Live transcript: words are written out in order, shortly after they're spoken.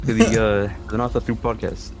to the Not Through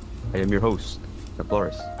podcast. I am your host,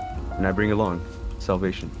 Floris, and I bring along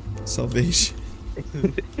salvation. Salvation.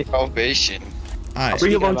 Salvation. I Alright,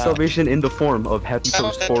 bring along salvation in the form of Happy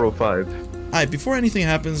Toast 405. alright, before anything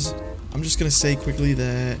happens, I'm just gonna say quickly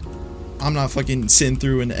that I'm not fucking sitting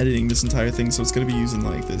through and editing this entire thing, so it's gonna be using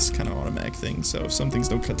like this kind of automatic thing. So if some things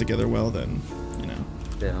don't cut together well, then, you know.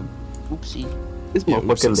 Damn. Oopsie. This Yeah,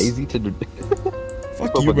 motherfucker oopsies. lazy to do. Fuck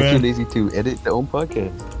you, Motherfucker too man. lazy to edit their own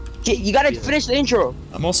podcast. You gotta finish the intro.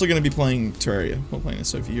 I'm also gonna be playing Terraria while playing this,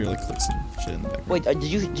 so if you hear like clicks and shit in the background. Wait, did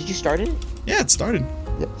you start it? Yeah, it started.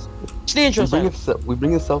 Yes. It's the intro. We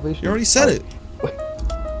bring in salvation. You already said it.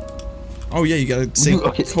 Oh yeah, you gotta say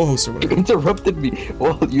Okay. co-host or You whatever. interrupted me.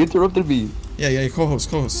 Well, you interrupted me. Yeah,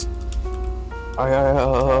 co-host. Wow,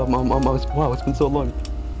 it's been so long.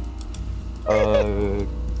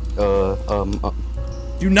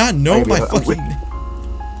 Do not know Wait, my wait, fucking.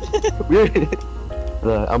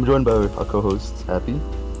 I'm joined by our co-host, Happy.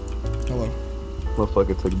 Hello.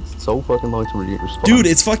 Motherfucker took so fucking long to respond. Dude,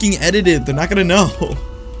 it's fucking edited. They're not gonna know.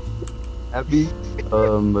 Happy.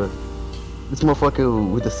 This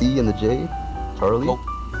motherfucker with the C and the J, Charlie. My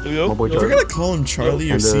boy If you're Charlie. gonna call him Charlie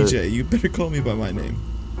or And, CJ, you better call me by my name.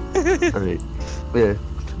 Alright. Yeah,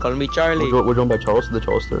 Call me Charlie. we're joined by Charles the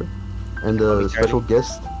Charlester, and me special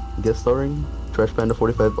guest starring Trash Panda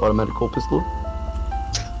 45 automatic cold pistol,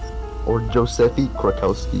 or Josephi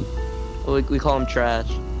Krakowski. We call him Trash.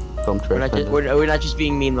 From We're Trash not, Panda. we're not just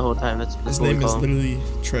being mean the whole time. That's His what we name is call him. literally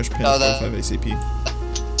Trash Oh, Panda that- 45 ACP.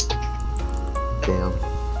 Damn.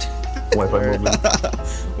 Wi-Fi moment.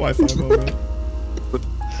 Wi-Fi moment.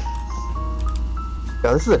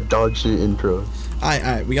 Yeah, this is a dog shit intro. Alright,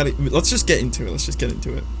 let's just get into it.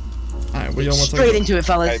 Alright, what do y'all want to talk Straight about? into it,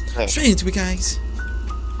 fellas. Straight into it, guys.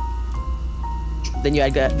 Then you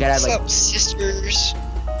gotta What's like. up, sisters?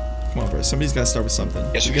 Come on, bro. Somebody's gotta start with something.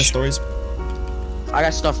 Yes, you we got should. stories? I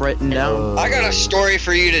got stuff written down. I got a story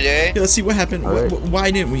for you today. Yeah, let's see what happened. Alright. Why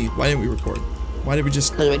didn't we record? Why did we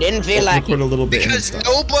just Cause we didn't feel like record a little bit and Because stop?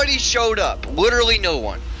 nobody showed up. Literally no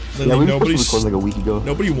one. Yeah, Literally, we were nobody, supposed to record like a week ago.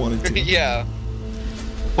 nobody wanted to. Yeah.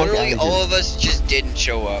 Fuck Literally outta all here. of us just didn't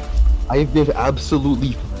show up. I have been absolutely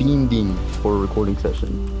fiending for a recording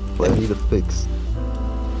session, but I need a fix.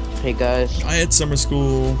 Hey guys. I had summer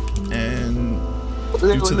school, and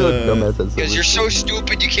Due to the- Because you're so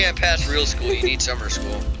stupid you can't pass real school. You need summer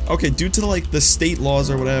school. okay, due to like the state laws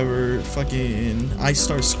or whatever, fucking, I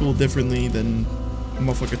start school differently than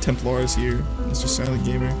motherfucker Templars here, Mr. Silent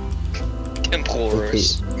Gamer.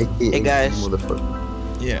 Templars. Hey, guys.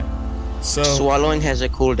 Motherfucker. Yeah. So Swallowing has a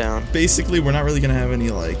cooldown. basically, we're not really gonna have any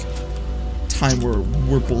like time where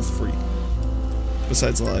we're both free.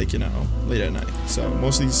 Besides, like, you know, late at night. So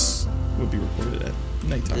most of these would be recorded at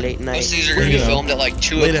nighttime. Late night. Most of these are going to be You know, filmed at like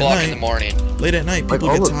 2 late at o'clock in night. the morning. Late at night, Like, people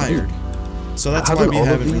all get of- tired. So that's why Haven't we all of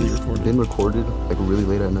haven't really these recorded. been recorded like really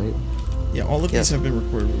late at night? Yeah, all of these have been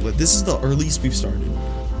recorded. Like, this is the earliest we've started.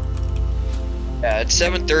 Yeah, it's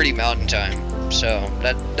 7:30 Mountain Time. So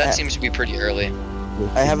that seems to be pretty early.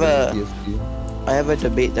 I have a- PSP. I have a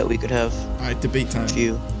debate that we could have. Alright, debate time.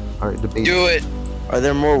 Few. Alright, debate. Do it. Are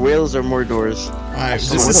there more wheels or more doors? Alright,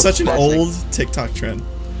 So this what is the such an fuck? old TikTok trend.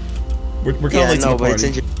 We're kind of Yeah, late no, to the but it's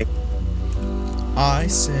party. interesting. I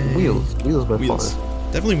say Wheels by Wheels.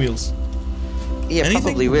 far. Definitely wheels. Yeah, Anything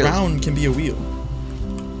probably wheels. round can be a wheel.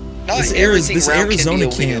 Not This everything round Arizona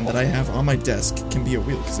can be a can wheel. that I have on my desk can be a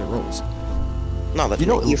wheel because it rolls. No, that You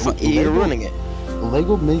know, you're Lego- ruining it.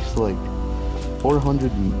 Lego makes like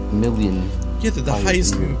 400 million. Yeah, they're the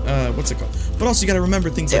Highest highest. wheel. What's it called? But also, you gotta remember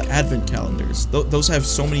things like Yeah. advent calendars. Those have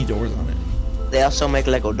so many doors on it. They also make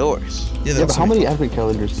Lego doors. Yeah, they Yeah, but also how make- many advent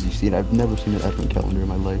calendars have you seen? I've never seen an advent calendar in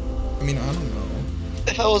my life. I mean, I don't know. What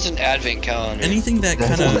the hell is an advent calendar? Anything that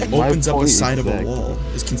That's kind like of my opens up a point side of a exactly. wall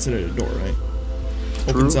is considered a door, right?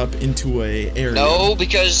 Opens True. up into a area No,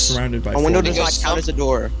 because surrounded by. A window four does not Because count some- as a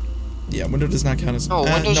door. Yeah, window does not count as. no,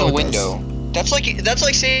 window's no, a it does. window. That's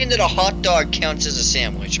like saying that a hot dog counts as a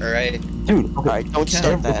sandwich. All right. Dude, okay, Alright, don't Can't-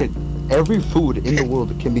 start that. okay, every food in the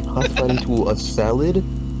world can be classified into a salad,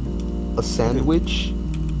 a sandwich,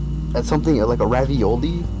 and something like a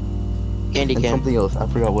ravioli, Candy and can. something else. I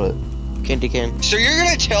forgot what. Candy can. So you're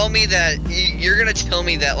gonna tell me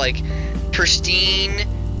that like pristine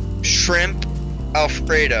shrimp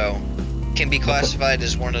Alfredo can be classified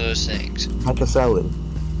as one of those things? Like a salad.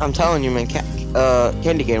 I'm telling you, man.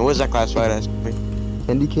 Candy cane. What is that classified as?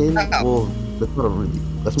 Candy cane? Oh. Well, that's not a really.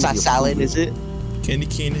 That's It's not salad, is it? Candy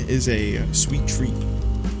cane is a sweet treat.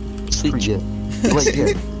 Sweet. Yeah. Like,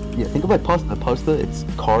 yeah. Think about pasta. Pasta, it's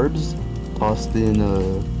carbs tossed in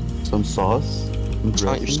some sauce. and Oh, you're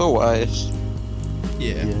dressing. so wise.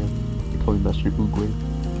 Yeah. Yeah. They call me Master Oogway.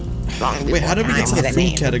 Long Wait, how did we get to the before food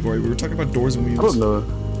time. category? We were talking about doors and I wheels. don't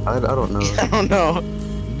know. I don't know. I don't know.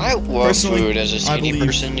 I love Personally, food as a I skinny believe-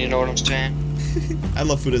 person. You know what I'm saying? I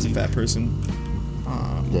love food as a fat person.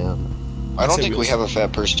 Yeah. I don't say think we wheels. have a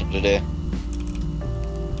fat person today.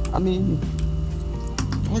 I mean,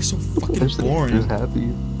 Y'all are so fucking there's boring.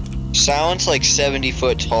 happy. Silent's like 70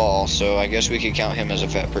 foot tall, so I guess we could count him as a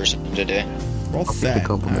fat person today. We're all I'll take the fat,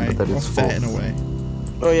 compliment, alright? but that We're all is fat in a false. way.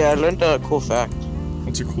 Oh yeah, I learned a cool fact.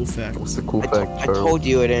 What's your cool fact? What's the cool I fact, Charles? told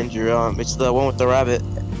you it, Andrew. It's the one with the rabbit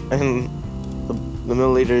and the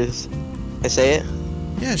milliliters. I say it.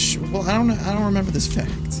 Yeah, well, I don't remember this fact.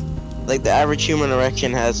 Like the average human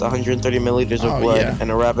erection has 130 milliliters of Oh, blood, yeah. and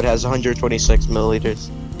a rabbit has 126 milliliters.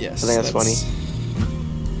 Yes. I think that's funny.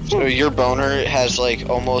 So your boner has like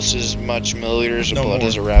almost as much milliliters of No, blood more.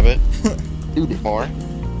 as a rabbit? Dude, More?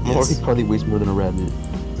 Morty Yes. probably weighs more than a rabbit.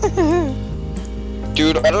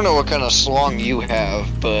 Dude, I don't know what kind of slong you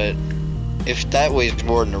have, but if that weighs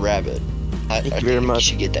more than a rabbit, I Thank you think very you much.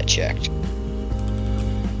 should get that checked.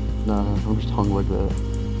 Nah, I'm just hung like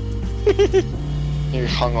that. You're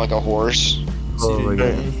hung like a horse. Oh my god.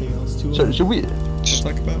 Anything else to Should we?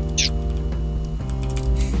 talk about?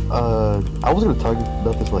 I was gonna talk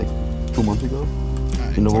about this like 2 months ago.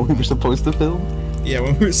 Alright, You know talk when we were about supposed to film? it. Yeah,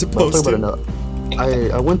 when we were But I'll supposed talk to. about it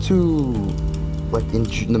now. I went to like in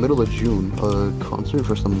the middle of June a concert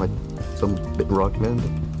for some rock band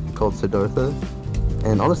called Siddhartha,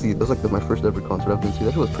 and honestly, that was like my first ever concert I've been to.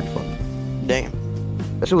 That shit was pretty fun. Damn.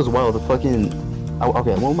 That shit was wild. The fucking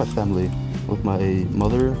okay, I went with my family, with my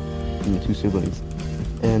mother and my 2 siblings,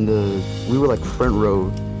 and we were like front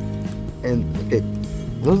row, and okay,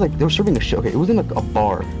 they were serving a show. Okay, it was in like a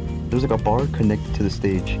bar. There was like a bar connected to the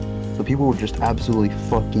stage, so people were just absolutely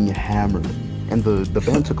fucking hammered. And the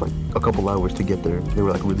band took like a couple hours to get there. They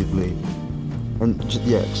were like really late, and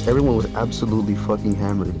just everyone was absolutely fucking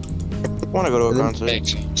hammered. I want to go to a And then- concert.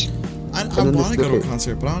 Makes sense. I then want to go to a okay.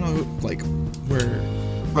 concert, but I don't know like where.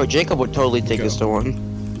 Bro, Jacob would totally take Go. us to one.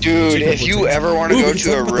 Dude, Jacob if would you take- ever want to Ooh, go we can to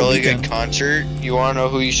talk a about the really good weekend. concert, you want to know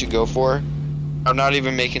who you should go for? I'm not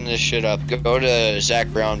even making this shit up. Go to Zach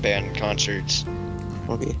Brown Band concerts.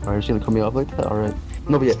 Okay. Alright, you're gonna cut me off like that? Alright.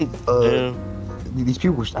 No, but yeah, Yeah. these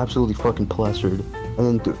people were just absolutely fucking plastered.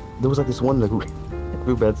 And then there was like this one like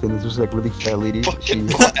real bad thing. This was like really fat lady. Fucking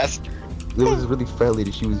She, blast. there was this really fat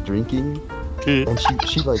lady. She was drinking, and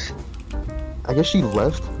she like, I guess she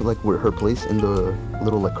left like where her place in the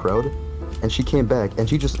little like crowd, and she came back and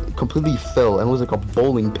she just completely fell and was like a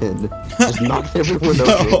bowling pin, just knocked everyone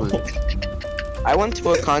else No. over. I went to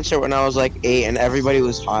a concert when I was like 8, and everybody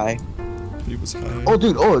was high. He was high. Oh,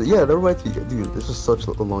 dude. Oh, yeah. That reminds me. Dude, this was such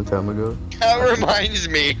a long time ago. That reminds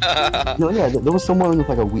me. No, yeah. There was someone with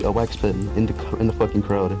like a wax pen in the fucking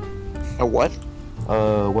crowd. A what?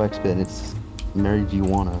 Wax pen. It's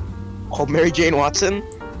marijuana. Oh, Mary Jane Watson?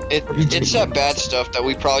 It's that bad stuff that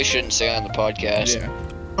we probably shouldn't say on the podcast. Yeah.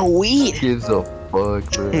 A weed. Gives a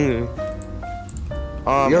fuck, bro. Hmm.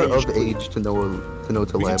 We are of age to know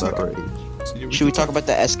to We lie can about talk- our age. So, yeah, Should we can talk about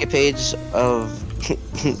the escapades of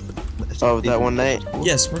that one night?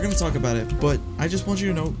 Yes, we're gonna talk about it, but I just want you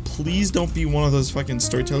to know, please don't be one of those fucking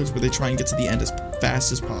storytellers where they try and get to the end as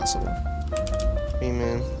fast as possible. Hey,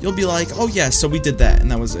 man. You'll be like, oh yeah, so we did that, and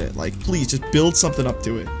that was it. Like, please, just build something up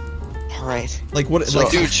to it. Alright. Like, what, So- like,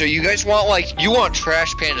 Dude, so you guys want you want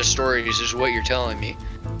Trash Panda stories is what you're telling me.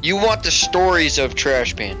 You want the stories of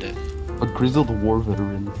Trash Panda. A grizzled war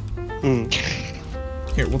veteran. Hmm.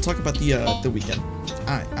 here, we'll talk about the weekend.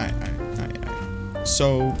 Alright.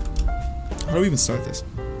 So, how do we even start this?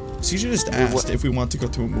 CJ just asked if we want to go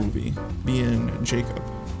to a movie, me and Jacob.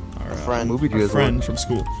 Our, friend. Movie do our you guys friend want? from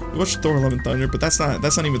school. We watched Thor: Love and Thunder, but that's not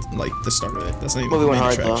even like the start of it. That's not even Movie the went main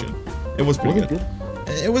hard, though. attraction. It was pretty Was it good.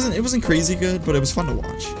 good? It wasn't crazy good, but it was fun to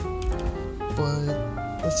watch. But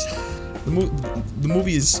the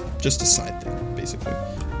movie is just a side thing, basically.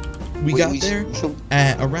 We got there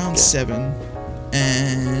at around 7,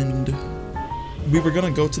 and we were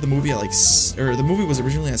gonna go to the movie at like, or the movie was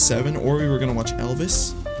originally at 7, or we were gonna watch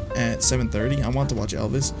Elvis at 7:30. I wanted to watch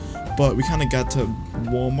Elvis, but we kind of got to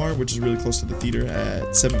Walmart, which is really close to the theater,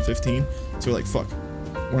 at 7:15. So we're like, fuck,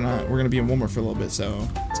 we're gonna be in Walmart for a little bit, so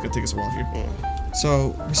it's gonna take us a while here.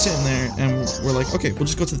 So we're sitting there, and we're like, okay, we'll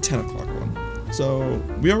just go to the 10 o'clock one. So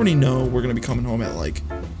we already know we're gonna be coming home at like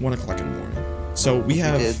 1 o'clock in the morning. So we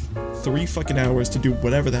have did. 3 fucking hours to do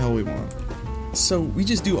whatever the hell we want. So we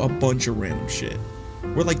just do a bunch of random shit.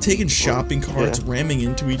 We're like taking shopping carts, ramming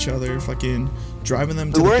into each other, fucking driving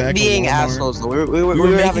them to We the weren't back being of Walmart. assholes, though. We were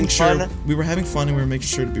making having sure fun. we were having fun, and we were making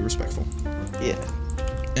sure to be respectful. Yeah.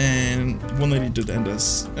 And one lady did end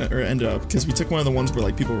up because we took one of the ones where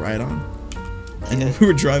like people ride on. and we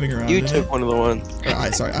were driving around. You in took it. one of the ones. Or I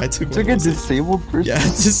took one. Took of a those. disabled person. Yeah,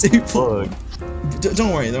 disabled. Fuck.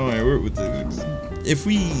 Don't worry. If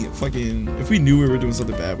we knew we were doing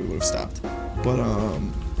something bad, we would have stopped. But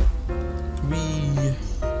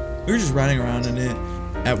we were just riding around in it.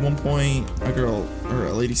 At one point,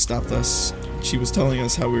 a lady stopped us. She was telling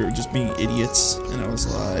us how we were just being idiots, and I was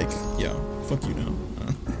like, "Yo, fuck you, no."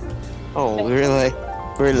 Oh, we were like,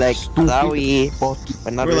 sorry,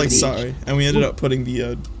 but not We're really. like sorry, and we ended up putting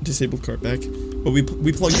the disabled cart back. But we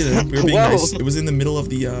plugged it in. We were being Whoa. nice. It was in the middle of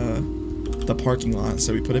the parking lot,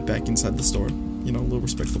 so we put it back inside the store. You know, little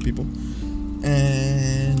respectful people.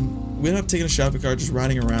 And we ended up taking a shopping cart, just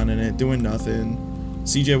riding around in it, doing nothing.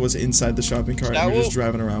 CJ was inside the shopping cart, and we were just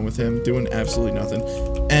driving around with him, doing absolutely nothing.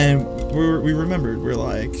 And we remembered, we're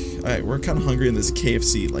like, all right, we're kind of hungry, and there's a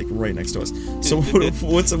KFC like right next to us. So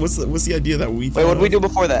what's the idea that we? Wait, what did we do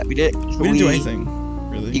before that? We didn't do anything,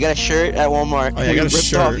 really. You got a shirt at Walmart. Oh yeah, I got a ripped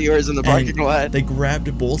shirt. off yours in the parking and lot. They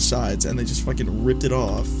grabbed both sides and they just fucking ripped it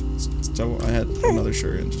off. So I had another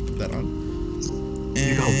shirt and just put that on.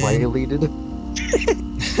 You got And violated.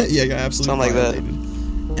 yeah, I got absolutely Sound like that. violated.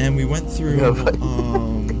 And we went through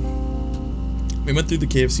we went through the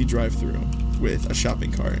KFC drive-through with a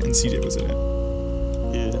shopping cart, and CJ was in it.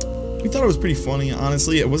 Yeah. We thought it was pretty funny.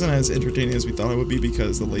 Honestly, it wasn't as entertaining as we thought it would be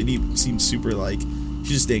because the lady seemed super like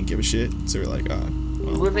she just didn't give a shit. So we're like, We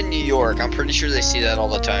well. live in New York. I'm pretty sure they see that all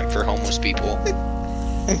the time for homeless people.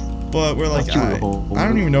 But we're like, Thought you were I home.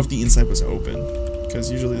 don't even know if the inside was open because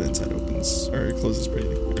usually the inside opens or closes pretty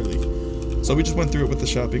early. So we just went through it with the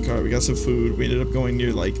shopping cart. We got some food. We ended up going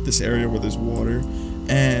near like this area where there's water,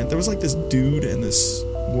 and there was like this dude and this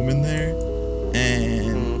woman there,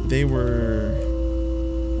 and they were.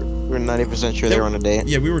 We're 90% sure they were on a date.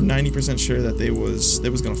 Yeah, we were 90% sure that they was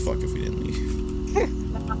gonna fuck if we didn't leave.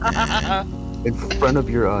 And, In front of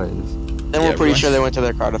your eyes. Then we're Yeah, pretty right. sure they went to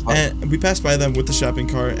their car to fuck. and we passed by them with the shopping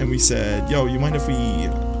cart, and we said, "Yo, you mind if we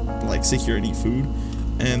like sit here and eat food?"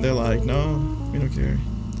 And they're like, "No, we don't care."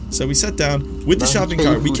 So we sat down with the No, shopping okay,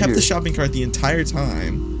 cart. We food kept here. the shopping cart the entire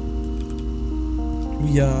time.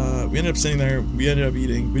 We ended up sitting there. We ended up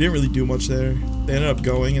eating. We didn't really do much there. They ended up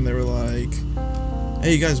going, and they were like,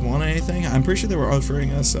 "Hey, you guys want anything?" I'm pretty sure they were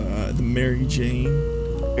offering us the Mary Jane.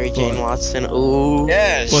 Mary Jane but- Watson. Ooh.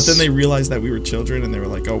 Yes. But then they realized that we were children, and they were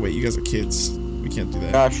like, "Oh wait, you guys are kids. We can't do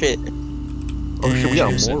that." Oh shit. Oh shit, we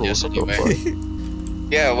got And- morals. Yes, What the anyway. fuck?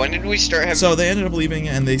 Yeah, when did we start having... So they ended up leaving,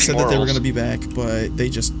 and they said that they were Morals. going to be back, but they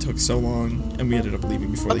just took so long, and we ended up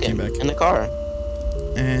leaving before they Okay, came back. in the car.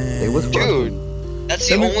 And It was fun. Dude, that's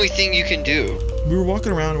the Then we- only thing you can do. we were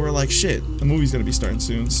walking around, and we are like, shit, the movie's going to be starting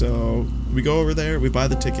soon. So we go over there, we buy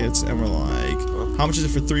the tickets, and we're like, how much is it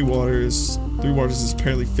for 3 waters? 3 waters is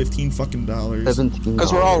apparently $15 fucking dollars. 17.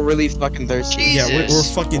 Because we're all really fucking thirsty. Yeah, we're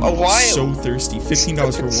Jesus. fucking A while. so thirsty.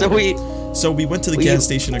 $15 for water. So we we went to the we- gas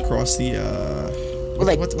station across the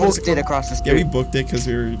like what is booked it called? across the Yeah, we street. booked it because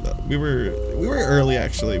we were early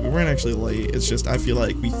actually. We weren't actually late. It's just I feel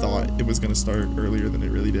like we thought it was gonna start earlier than it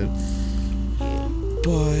really did.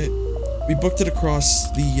 But we booked it across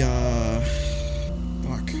the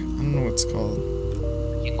fuck, I don't know what it's called.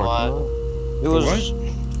 It The was. what?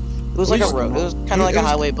 It was like a road. It was kind of like It a was-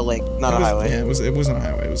 highway, but like not It a was- highway. Yeah, it wasn't a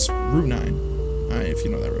highway. It was Route 9. If you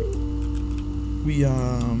know that road.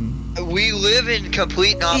 We live in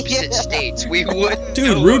complete opposite Yeah. states. We wouldn't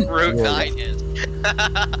Dude, know Route- what Route Yeah. 9 is.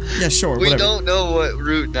 Yeah, sure, We whatever. don't know what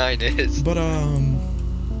Route 9 is. But Yeah,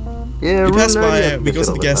 we Route pass 9, by yeah, it. We I go to get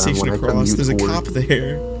the all gas time station when I across. commute There's a to work. cop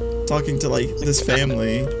there talking to like this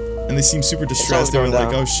family, and they seem super distressed. They were going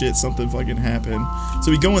like, down. "Oh shit, something fucking happened."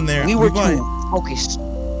 So we go in there. We were buy- too focused.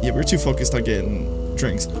 Yeah, we were too focused on getting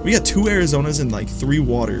drinks. We got 2 Arizonas and like 3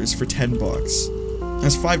 waters for $10.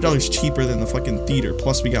 That's $5 cheaper than the fucking theater.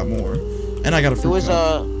 Plus, we got more, and I got a It fruit was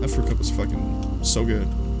cup. That fruit cup was fucking so good.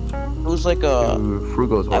 it was like a.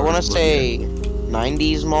 Frugo's I want hard, to but say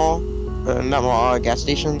 90s mall, not mall, gas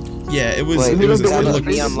station. Yeah, it was. Like, it was. you know, It, down looked,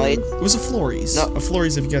 the neon lights. it was a Florries. No. A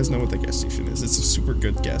Florries, if you guys know what that gas station is, it's a super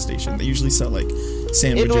good gas station. They usually sell like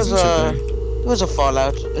sandwiches It was and shit a. there. It was a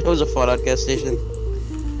Fallout. It was a Fallout gas station.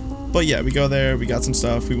 But yeah, we go there, we got some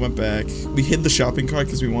stuff, we went back. We hid the shopping cart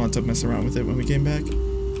because we wanted to mess around with it when we came back.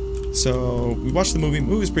 So we watched the movie. The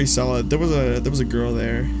movie was pretty solid. There was a girl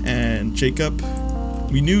there, and Jacob.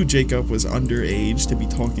 We knew Jacob was underage to be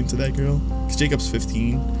talking to that girl because Jacob's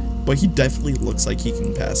 15, but he definitely looks like he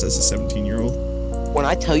can pass as a 17-year-old. When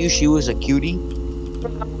I tell you she was a cutie,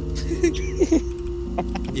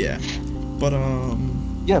 Yeah, but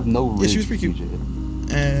You have no Yeah, reason. she was pretty cute.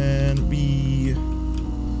 CJ. and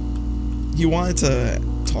he wanted to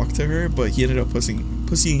talk to her, but he ended up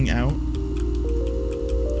pussying out.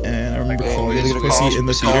 And I the Okay, call. you're You're gonna supposed to see it in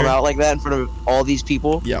the call theater. out like that in front of all these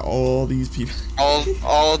people. Yeah, all these people.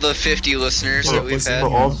 All the 50 listeners that we've listen, had. For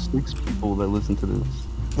all 6 people that listen to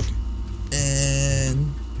this.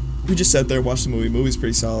 And we just sat there, watched the movie. Movie's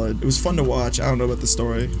pretty solid. It was fun to watch. I don't know about the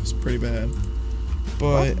story. It was pretty bad.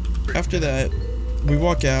 But after that, we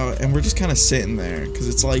walk out and we're just kind of sitting there because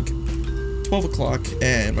it's like 12 o'clock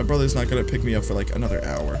and my brother's not going to pick me up for like another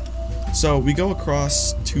hour. So we go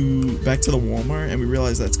across back to the Walmart and we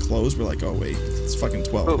realize that's closed. We're like, oh wait, it's fucking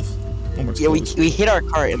 12. Oh. Walmart's Yeah, closed. we hit our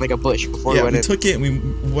cart in like a bush before Yeah, we went we in. took it and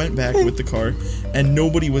we went back with the car and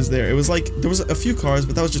nobody was there. It was like, there was a few cars,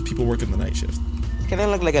 but that was just people working the night shift. Kind of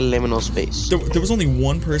look like a liminal space. There was only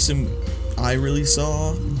one person I really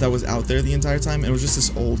saw that was out there the entire time, and it was just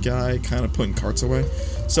this old guy kind of putting carts away.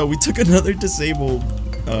 So we took another disabled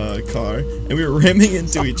car, and we were ramming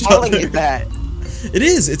into each Calling other. it that. It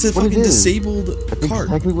is. It's a What it fucking is. disabled That's cart.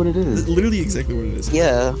 exactly what it is. Literally exactly what it is.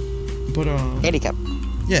 Yeah, But handicap.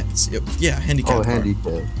 yeah, yeah, handicap Oh, car.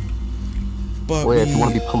 handicap. But Wait, if we, you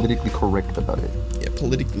want to be politically correct about it. yeah,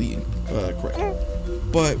 politically correct.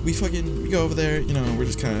 But we go over there. You know, we're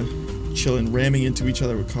just kind of chilling, ramming into each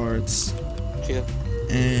other with carts. Yeah.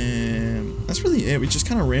 And that's really it. We just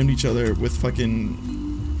kind of rammed each other with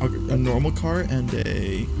fucking a normal car and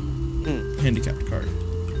a handicapped car.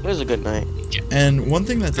 It was a good night. And one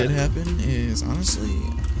thing that did happen is, honestly,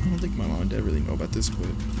 I don't think my mom and dad really know about this, but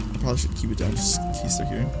I probably should keep it down just in case they're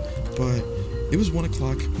hearing. But it was 1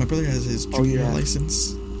 o'clock. My brother has his junior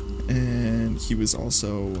license, and he was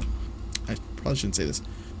also, I probably shouldn't say this,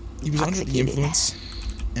 he was under the influence,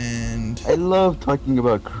 and I love talking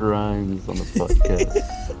about crimes on the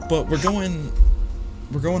podcast. but we're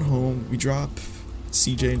going home. We drop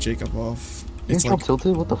CJ and Jacob off. It's It's like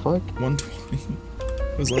tilted? What the fuck? 1:20.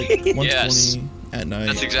 It was like 1:20 Yes. at night.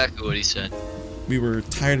 That's exactly what he said. We were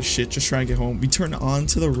tired of shit, just trying to get home. We turn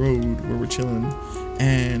onto the road where we're chilling,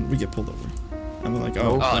 and we get pulled over. And we're like,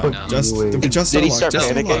 oh, Oh, no, no. just Wait. just Did he unlocked, start just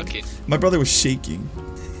panicking? unlocked. My brother was shaking.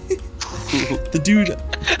 The dude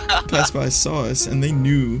passed by, saw us, and they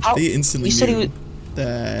knew. How- They instantly you said he knew was-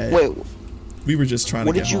 that Wait, we were just trying to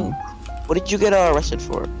what get did you home. what did you get arrested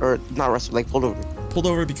for? Or not arrested, like pulled over? Pulled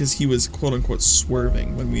over because he was quote unquote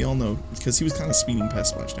swerving, when we all know because he was kind of speeding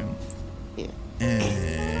past Splashdown. Yeah.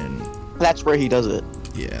 And That's where he does it.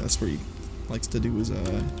 yeah, that's where he likes to do his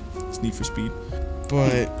Need for Speed.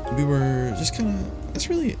 But we were just kind of, that's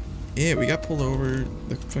really it. We got pulled over.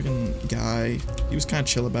 The fucking guy, he was kind of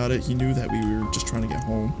chill about it. He knew that we were just trying to get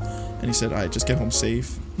home, and he said, "Alright, just get home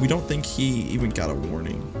safe." We don't think he even got a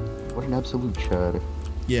warning. What an absolute chad.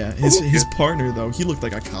 Yeah, his partner though, he looked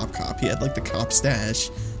like a cop. He had like the cop stash,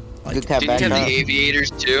 like Good cat Didn't you back have up. the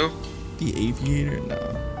aviators too? the aviator.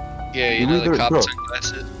 No, Yeah, you You know either- the cop bro.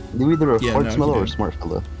 sunglasses. You either a Yeah, fart no, he fella or a didn't. smart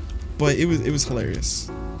fella. but it was hilarious.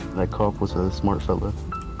 That cop was a smart fella.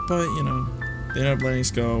 But, you know, they ended up letting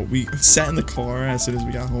us go. We sat in the car as soon as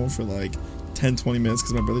we got home for like 10-20 minutes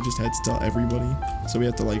because my brother just had to tell everybody. So we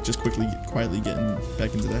had to like just quietly get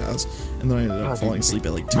back into the house. And then I ended up God, falling dude. asleep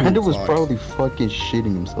at like 2 Brandon was o'clock. probably fucking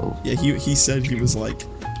shitting himself. Yeah, he said he was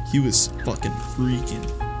fucking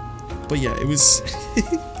freaking. But yeah, it was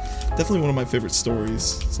definitely one of my favorite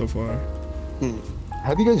stories so far.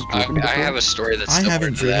 Have you guys I, driven I before? have a story that's I similar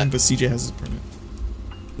haven't to driven, that. but CJ has his permit.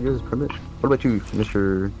 You guys permit? What about you,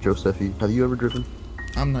 Mr. Josephi? Have you ever driven?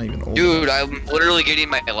 I'm not even old. Dude, enough. I'm literally getting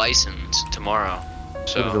my license tomorrow. What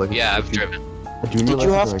is it, So, like a yeah, I've 50? driven. A junior Did you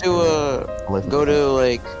have license to or like a license? go to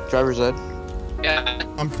like driver's ed? Yeah.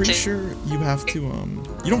 I'm pretty sure you have to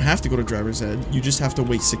you don't have to go to driver's ed. You just have to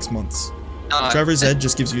wait 6 months. Driver's ed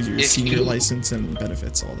just gives you your if senior you- license and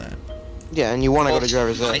benefits, all that. Yeah, and you want to go to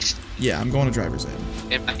driver's ed. Yeah, I'm going to driver's ed.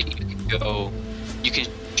 You can go. You can.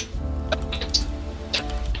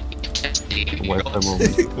 Wi-Fi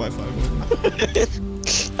moment. Wi-Fi moment.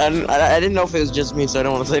 And I didn't know if it was just me, so I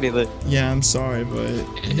don't want to say anything. Yeah, I'm sorry, but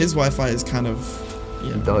his Wi-Fi is kind of,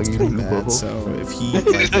 yeah, it's Doggy kind of doo-doo bad. bubble. So if he like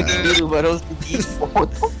that, But I was-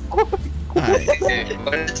 What the fuck? alright.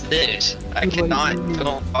 What is this? I cannot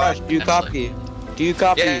go. Gosh, do you copy? Do you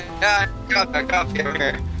copy? Yeah, I copy over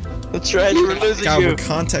here. That's right, we're losing God, you. we're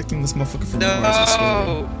contacting this motherfucker from Mars. I swear.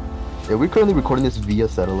 No. Yeah, we're currently recording this via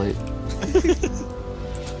satellite.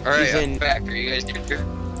 All right, He's I'm in- back. Are you guys here?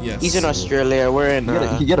 Yes. He's in Australia, we're in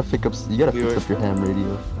You gotta fix up. You gotta we fix were- up your ham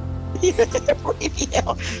radio.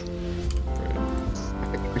 radio.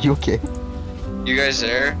 Are you okay? You guys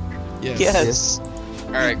there? Yes. Yes.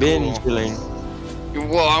 All right, Been cool. chilling.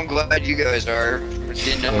 Well, I'm glad you guys are.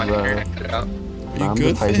 Didn't know my Well, internet cut out. Are you I'm good,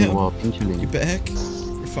 just hiding fam? while pinching. You back?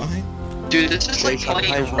 You're fine? Dude, this is like Straight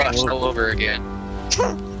playing up Rush high all over again.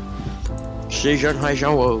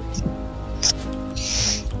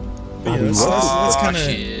 But yeah,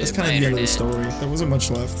 that's kind of the end of the story. There wasn't much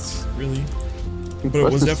left, really. But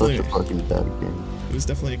it was definitely such a fucking bad game. It was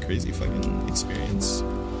definitely a crazy fucking experience.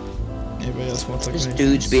 Anybody else want to talk Just about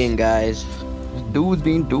dudes anything being guys. Dudes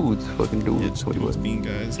being dudes, fucking else? dudes. Yeah, just What do you dudes want? being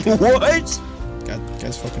guys. What?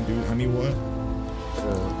 Guys fucking dude. I mean, what?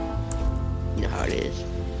 You know how it is.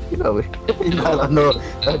 You know, I know.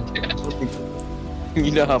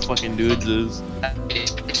 You know how fucking dudes is.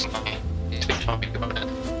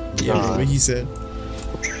 Yeah, what he said.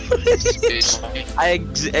 I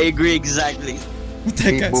agree exactly. What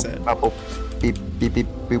that guy said. Beep beep beep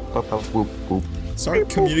beep pop pop boop boop. Start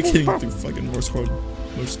communicating through fucking Morse code.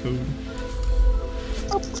 Morse code.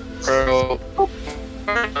 Bro,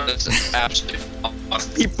 this is absolutely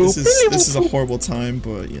awesome. This is a horrible time,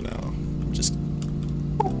 but you know, just.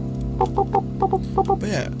 But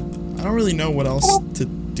yeah, I don't really know what else to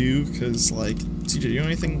do because, like, CJ, do you know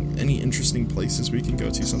any interesting places we can go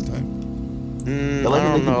to sometime? I I like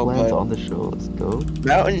don't making know, plans but on the show. Let's go.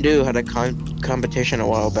 Mountain Dew had a competition a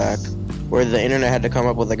while back where the internet had to come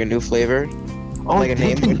up with like a new flavor. Oh, Like a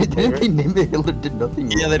name didn't for the they, flavor? didn't they name it Hitler did nothing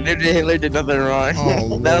wrong? Yeah, the Hitler did nothing wrong.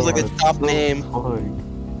 Oh, that was like a Lord. top name.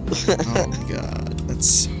 Fuck. Oh my god, that's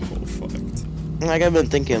so fucked. Like I've been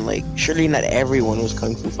thinking, like surely not everyone was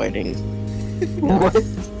kung fu fighting. What?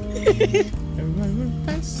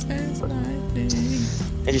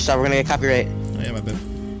 And you stop, we're gonna get copyright. Oh yeah, my bad.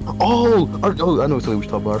 Oh, I know what we should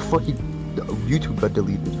talk about. Our fucking YouTube got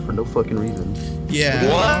deleted for no fucking reason. Yeah,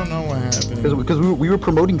 What? I don't know what happened. Because we were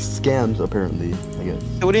promoting scams, apparently, I guess.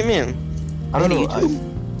 So what do you mean? I don't know. YouTube?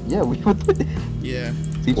 Yeah, we Yeah,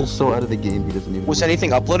 He's just so out of the game, he doesn't even... Was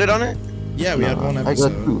anything uploaded on it? yeah, we had one I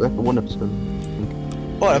got episode. one episode.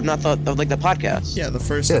 Oh, I've not thought of like the podcast. Yeah, the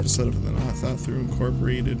first Yeah. episode of it, I thought through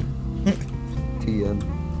incorporated. TM.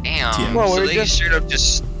 Damn. TM. Well, so we're they just- straight up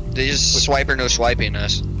just swipe or no swiping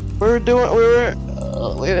us. We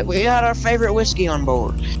had our favorite whiskey on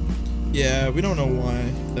board. Yeah, we don't know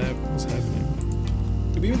why that was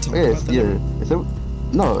happening. Did we even talk Yeah, about that? yeah. Is that...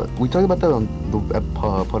 No, we talked about that on the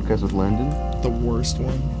podcast with Landon. The worst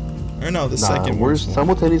one? Or no, the Nah, second worst, one.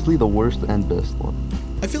 simultaneously the worst and best one.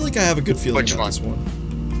 I feel like I have a good feeling Which about one? this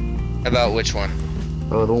one. About which one?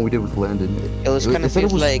 The one we did with Landon. It was kind of said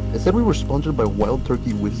feels like It said we were sponsored by Wild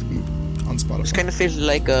Turkey Whiskey. On Spotify. it kind of feels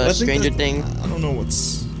like But I a think Stranger that- Thing, I don't know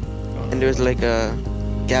what's going on. and there's like a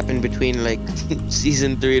gap in between like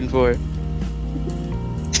season 3 and 4.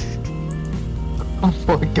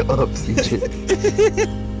 Fuck up, CJ.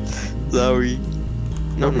 Sorry.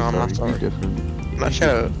 No, Don't be I'm not Be sorry. different. I'm not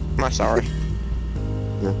sure. I'm not sorry.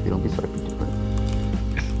 Yeah, you don't be sorry. Be different.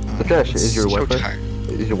 Uh, So Trash, let's- is your So Wi-Fi? tired.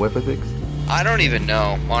 Is your Wi-Fi fixed? I don't even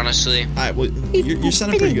know, honestly. Alright, well, you're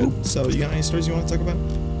sounding pretty good. So, you got any stories you want to talk about?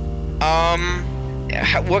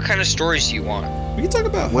 What kind of stories do you want? We can talk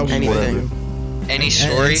about What- how we anything. met you. Any And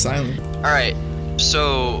story? silent. All right.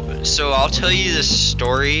 So I'll tell you this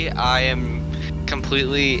story. I am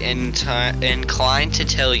completely inclined to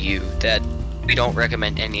tell you that we don't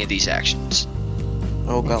recommend any of these actions.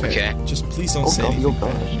 Oh god. Okay. Just please don't Oh, say God, anything oh,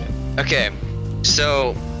 bad. gosh. Okay.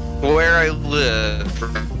 So where I live,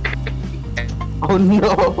 Oh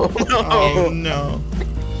no! Oh no.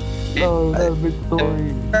 No, that big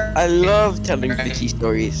story. I love telling bitchy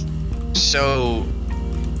stories. so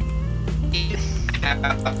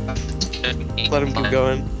Let him keep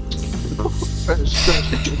going.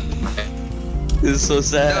 This is so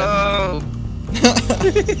sad. No.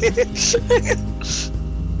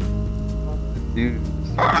 Dude.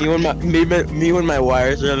 me when my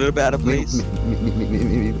wires are a little bit out of place.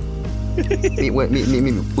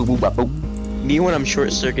 Me when I'm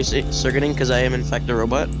short circuiting because I am in fact a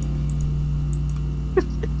robot.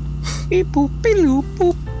 Beep, boop, beep,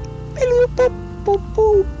 boop, beep, boop, boop,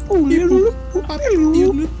 boop, boop,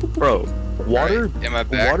 boop, boop. Bro, water, Am I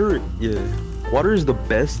back? water is the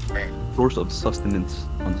best source of sustenance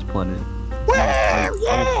on this planet.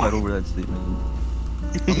 I'll fight over that statement.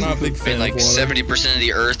 I'm not a big I fan mean, like of water. 70% of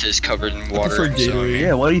the earth is covered in water. prefer so, Gatorade.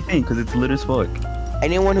 Yeah, why do you think? Because it's lit as fuck.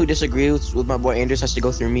 Anyone who disagrees with my boy Andrews has to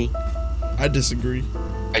go through me. I disagree.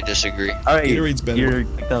 I disagree. Alright, Gatorade's better. You're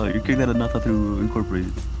kicked out. You're kicked out of not thought through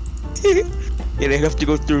incorporated. Yeah, they have to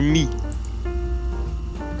go through me.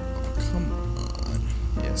 Come on.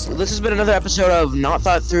 Yeah, So sorry. this has been another episode of Not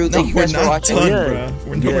Thought Through. No, Thank you we're guys for not watching. done, Yeah. bruh.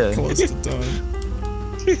 We're nowhere Yeah. close to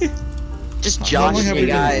done. Just How long josh have me, we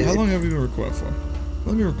been? guys. How long have we been recording for?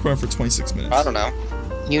 Let me record for 26 minutes. I don't know.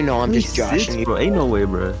 You know I'm just 26, joshing you. bro. Ain't no way,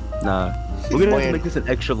 bro. Nah. We're gonna have Boy, to make this an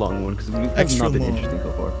extra long one because we have Extra not been long. interesting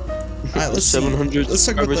so far. Alright, let's see. 700 Let's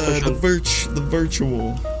talk about subscribers the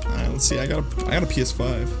virtual. Alright, let's see. I got a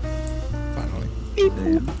PS5. Finally.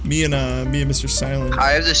 Me and Mr. Silent.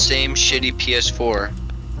 I have the same shitty PS4.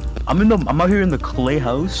 I'm out here in the clay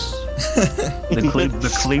house,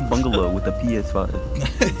 the clay bungalow with the PS5.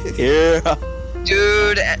 Yeah.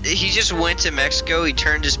 Dude, he just went to Mexico. He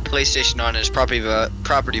turned his PlayStation on. His property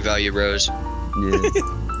value rose. Yeah.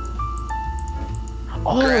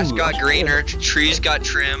 Grass got shit. greener. Trees got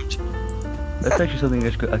trimmed. That's actually something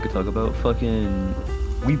I could talk about. Fucking,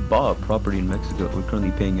 we bought property in Mexico. We're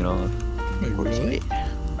currently paying it off. Wait, really?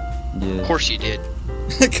 Yeah. Of course you did.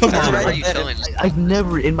 Come What on. are you telling us? I've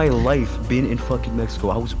never in my life been in fucking Mexico.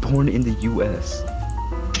 I was born in the U.S.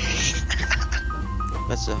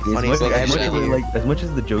 That's the As funniest much, thing I've as, much ever as, heard. as much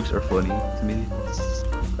as the jokes are funny to me,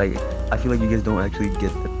 like I feel like you guys don't actually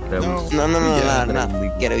get that. No. Was, No, Yeah,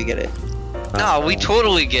 no. Get it, we get it. No, we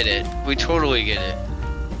totally get it. We totally get it.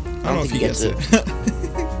 I don't know if he gets it.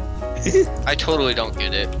 I totally don't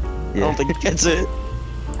get it. I don't think it gets it.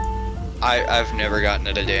 I've never gotten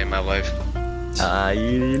it a day in my life. you know, I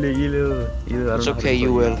don't It's know how okay, to you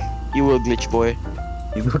tell will. You will, glitch boy.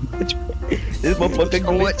 You know, this motherfucker.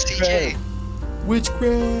 For what, CJ?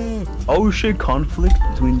 Witchcraft. Oh shit! Conflict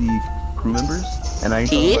between the crew members, and I ain't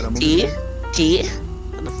talking about Among Us. T.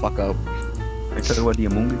 Shut the fuck up. I talking about the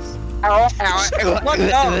Among Us.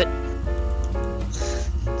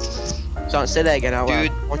 So say that again out loud.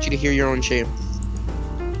 Dude. I want you to hear your own shame.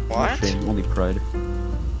 What? Shame, only pride.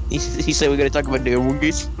 He said we're gonna talk about the Among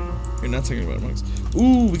Us. You're not talking about Among Us.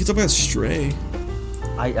 Ooh, we can talk about Stray.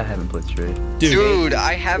 I haven't played Stray. Dude,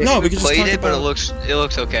 I haven't No, we even can just played talk it, but about- it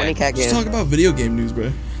looks Funny okay. cat Just game. talk about video game news,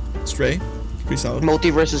 bro. Stray, pretty solid.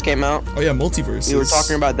 Multiverses came out. Oh yeah, Multiverse. We were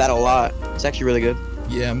talking about that a lot. It's actually really good.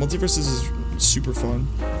 Yeah, Multiverse is super fun.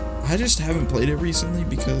 I just haven't played it recently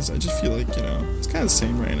because I just feel like, you know, it's kind of the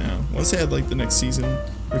same right now. Once they had like the next season,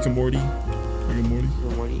 Rick and Morty. Rick and Morty.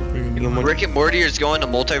 Rick and Morty is going to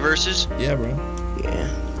multiverses. Yeah, bro. Yeah.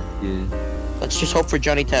 Yeah. Let's just hope for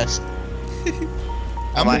Johnny Test.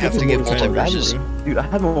 I'm might have to get Mortal Kombat, Multiverses. bro. Dude, I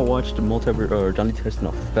haven't watched Multiverse or Johnny Test in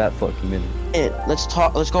a fat fucking minute. Hey, let's go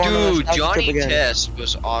on a Dude, nostalgia Johnny trip again. Test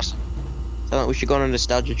was awesome. We should go on a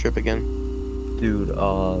nostalgia trip again. Dude,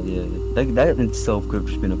 yeah. That in itself could have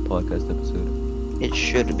just been a podcast episode. It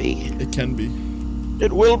should be. It can be.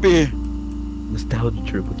 It will be. Nostalgia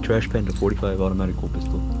trip with Trash Panda 45 automatic cool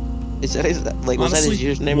pistol. Is that like was Honestly, that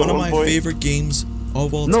his username one at of one my point? favorite games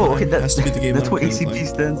of all No, time okay, has to be the game that's that what I'm ACP playing.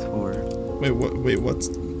 stands for. Wait, what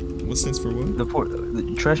stands for what?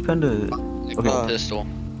 The Trash Panda Cool pistol.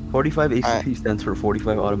 45 ACP stands for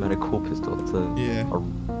 45 automatic cool pistol. It's Yeah.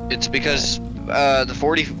 It's because the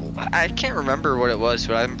 40. I can't remember what it was,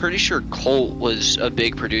 but I'm pretty sure Colt was a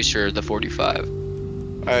big producer of the 45.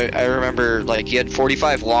 I remember like you had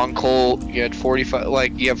 45 long Colt, you had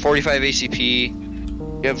 45 you have 45 ACP.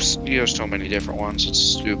 You have so many different ones. It's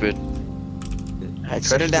stupid. Alright,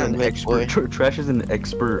 sit it down, big boy. Trash is an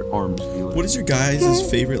expert arms dealer. What is your guys'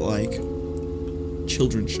 favorite like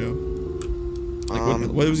children's show? Like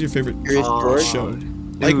what was your favorite Curious George? show?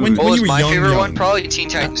 Like when What was you were my young, favorite one? young. Probably Teen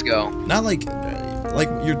Titans Go. Not like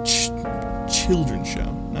your children's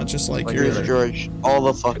show, not just like your. Curious George. All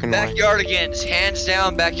the fucking way. Backyardigans, hands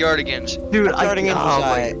down, Backyardigans. Dude, Starting in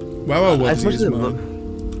like, Wow, what as much is as I mine?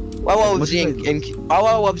 love, Wow, much as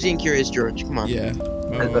Wow, Wubsy and Curious George. Come on. Yeah.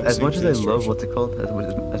 as much as I love what's it called, as much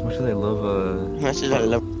as I love That's just what I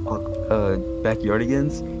love.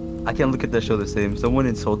 Backyardigans, I can't look at that show the same. Someone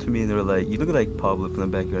insulted me and they were like, "You look like Pablo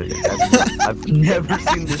from the Backyardigans." I've never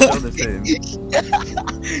seen this show the same.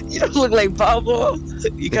 You don't look like Pablo.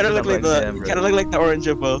 You kind of It's look like not the. like You them, kind of look like the orange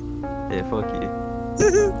hippo. Yeah, fuck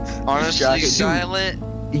you. Honestly, Dude. Silent.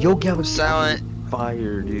 Yo, Gavin, Silent.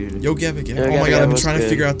 fire, dude. Yo, Gavin. Yo, Oh my Gavin, god, I've Gavin been was trying to good.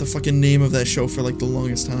 figure out the fucking name of that show for like the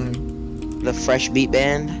longest time. The Fresh Beat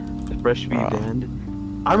Band. The Fresh Beat Band.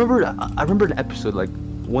 I remember an episode, like,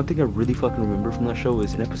 one thing I really fucking remember from that show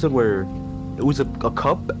is an episode where it was a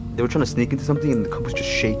cup, they were trying to sneak into something and the cup was just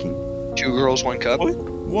shaking. 2 girls, 1 cup.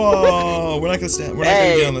 Whoa, we're not gonna stand. We're not Hey,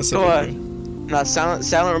 gonna get on this. come subject, on. No,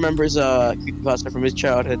 Silent remembers creepypasta from his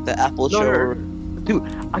childhood, the Apple show. Dude,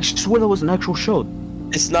 I swear that was an actual show.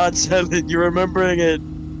 It's not Silent. You're remembering it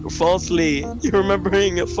falsely. You're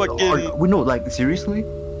remembering a fucking Wait, no, like, seriously?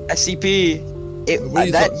 SCP. What are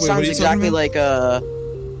you That what are sounds you talking exactly about? like a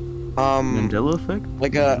Mandela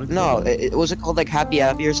effect? no. It was it called like Happy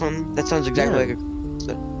Happy or something? That sounds exactly Yeah. like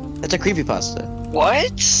a. That's a creepypasta.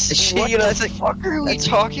 What? What You know, the that's like, fuck are we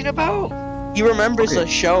talking about? He remembers Okay. a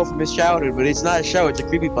show from his childhood, but it's not a show. It's a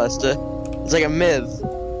creepypasta. It's like a myth.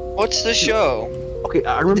 What's the show? Okay,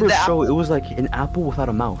 I remember The a show, it was like an apple without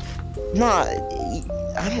a mouth. Nah,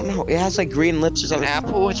 I don't know. It has like green lips or An something.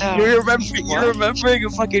 apple without. You're remembering What? a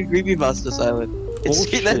fucking creepypasta, Silent. It's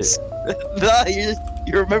Bullshit. Nah,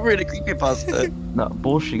 you're remembering a creepypasta. Nah,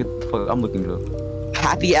 bullshit. Get the fuck. I'm looking it up.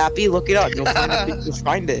 Happy Appy, look it up. You'll find it. You'll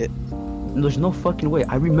find it. There's no fucking way.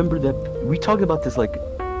 I remember that we talked about this like.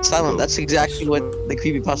 Silent. That's exactly what the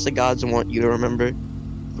creepypasta gods want you to remember.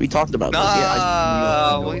 We talked about this.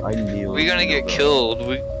 Yeah, I knew. We're gonna get killed.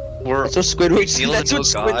 We're that's what Squidward. kneeling That's to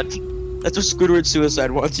what a god. That's what Squidward suicide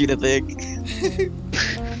wants you to think.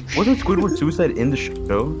 Wasn't Squidward suicide in the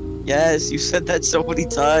show? Yes, you said that so many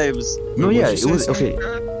times. No, Wait, yeah, what'd it you was say,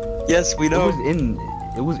 okay. Yes, we It know. was in.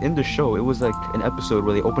 It was in the show. It was like an episode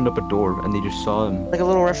where they opened up a door and they just saw him. Like a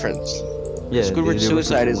little reference. Yeah, Squidward they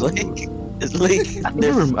suicide is like, it's like.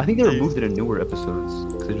 I think they removed it in newer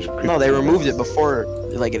episodes. 'Cause they just No, they removed it before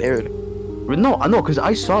like it aired. No, I know, cause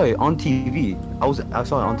I saw it on TV. I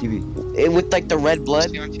saw it on TV. It with like the red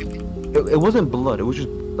blood. It wasn't blood. It was just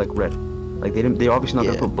like red. Like they didn't. They obviously not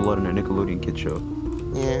Yeah. gonna put blood in a Nickelodeon kid show.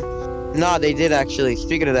 Yeah. No, they did actually.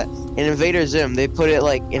 Speaking of that, in Invader Zim, they put it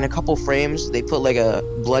like in a couple frames. They put like a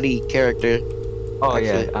bloody character Oh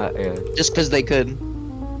Actually. yeah. just because they could.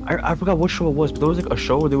 I forgot what show it was, but there was like a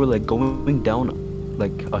show where they were like going down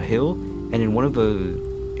like a hill, and in one of the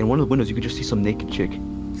windows you could just see some naked chick.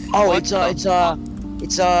 Oh, What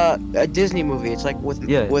it's a Disney movie. It's like with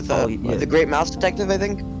Yeah, with yeah. the Great Mouse Detective, I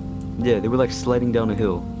think. Yeah, they were like sliding down a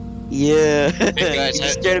hill. Yeah. Hey guys, You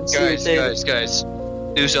scared him guys.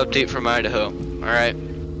 News update from Idaho. All right.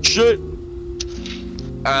 Shit.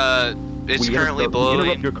 It's We currently interrupt- we blowing.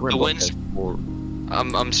 interrupt your current The winds. podcast for-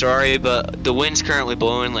 I'm sorry, but the wind's currently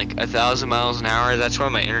blowing like 1,000 miles an hour. That's why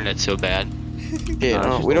my internet's so bad. Yeah, Nah,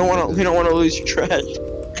 no, it's we don't just- want to. We don't want to lose your trash.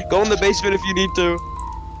 Go in the basement if you need to.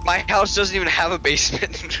 My house doesn't even have a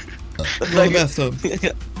basement. Go in the bathtub.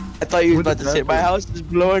 I thought you were Where's about the to say my bathroom? house is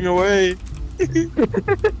blowing away.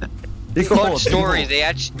 They call Fun it- story. They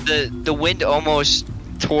actually the wind almost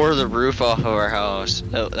tore the roof off of our house.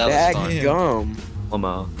 That was fun. Yeah. Gum.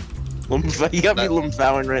 Lamau. You got me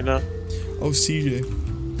lumfowing right now. Oh, CJ.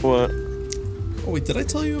 What? Oh wait, did I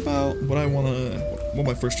tell you about what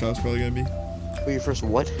my first job's probably gonna be? For your first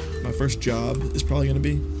what? My first job is probably gonna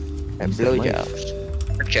be. At said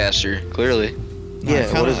blowjobs. Broadcaster, clearly. No,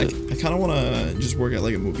 Yeah, what is I kind of want to just work at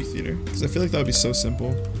like a movie theater because I feel like that would be so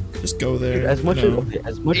simple. Just go there. Dude, as much you know.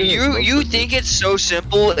 as much as You think it's so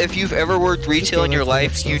simple? If you've ever worked retail in your go there,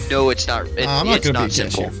 life, pick up you stuff. know it's not. I'm not It's gonna be not a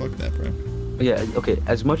cashier. simple. Fuck that, bro. Yeah, okay.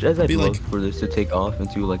 As much as I'd Be love like- for this to take off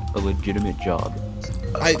into like a legitimate job,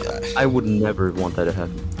 I I would never want that to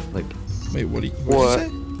happen. Like, wait. What did What? you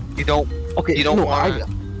say? You don't. okay, You don't no, wanna-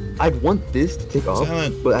 I'd want this to take off,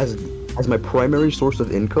 Silent. but as my primary source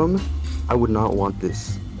of income, I would not want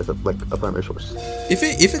this as a primary source. If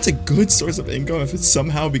it's a good source of income, if it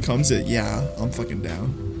somehow becomes it, yeah, I'm fucking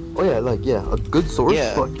down. Oh yeah, a good source.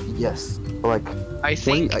 Yeah. Fuck yes. Like I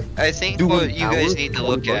think. 20 I think doing what you guys hours, need to 20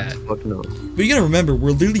 look bucks, at. Fuck no. But you gotta remember,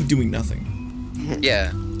 we're literally doing nothing.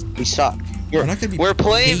 Yeah, We suck. We're not gonna be. we're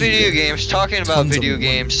playing paid video games, talking about tons of video money.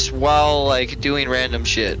 games while like doing random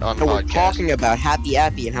shit on No, we're podcasts. talking about Happy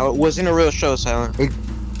Appy and how it wasn't a real show, Silent.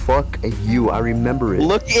 Fuck you. I remember it.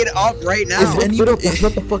 Look it up right now. If any- Look it up, that's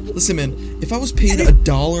not the fuck. Listen, man. If I was paid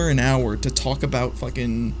 $1 an hour to talk about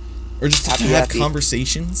fucking, or just to Happy have Appy.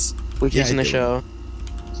 conversations, Which Yeah, is in I the do. show.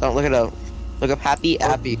 So look it up. Look up Happy Fuck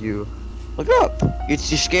Appy. you. Look it up. You're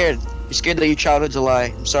scared. You're scared that your childhood's a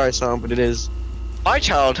lie. I'm sorry, son, but it is. My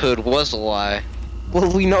childhood was a lie.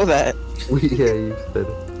 Well, we know that. Yeah, you said it.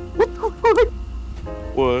 What the fuck?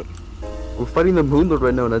 What? We're fighting the Moon Lord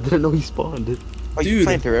right now, and I didn't know he spawned. Oh, you Dude.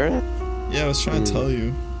 playing Terraria? yeah, I was trying to Mm. tell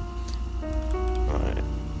you. Alright.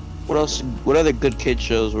 What else? What other good kid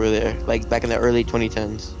shows were there? Like back in the early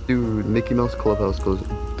 2010s? Dude, Mickey Mouse Clubhouse goes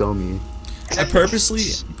dummy. I purposely,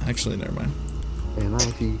 actually, never mind.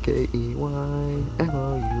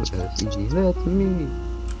 Nickeymous. That's me.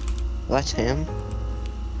 That's him.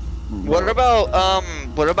 What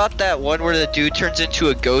about that one where the dude turns into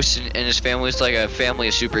a ghost and his family's like a family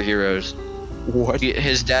of superheroes? What?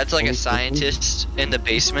 His dad's like a Oh, scientist in the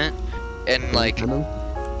basement, and like, Venom?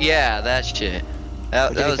 yeah, that shit.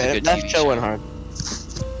 That was a good That TV show show. went hard.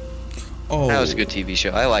 Oh, That was a good TV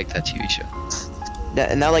show. I like that TV show.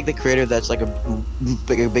 And not like the creator that's like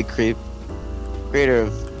a big creep. Creator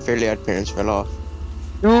of Fairly Odd Parents fell off.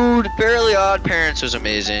 Dude, Fairly Odd Parents was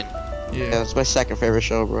amazing. Yeah, Yeah. that's my second favorite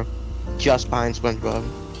show, bro. Just behind SpongeBob.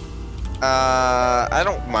 I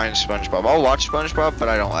don't mind SpongeBob. I'll watch SpongeBob, but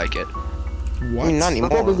I don't like it. What? I mean, not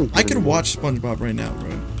SpongeBob anymore. isn't I good could anymore. watch SpongeBob right now,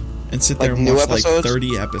 bro, and sit Like there and new watch like episodes?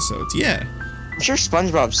 30 episodes. Yeah. I'm sure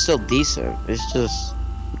SpongeBob's still decent. It's just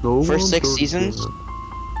No First one 6 goes seasons? to-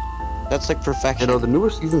 that's like perfection. You know, the newer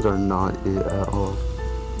seasons are not it at all.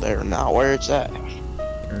 They're not where it's at.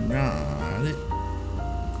 Or not.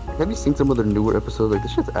 Have you seen some of their newer episodes? Like,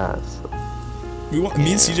 this shit's ass. Me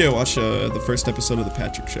and CJ watched the first episode of the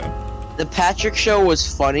Patrick Show. The Patrick Show was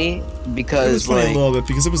funny It was because funny like a little bit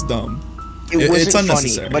because it was dumb. it it's wasn't funny,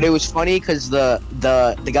 unnecessary. but it was funny because the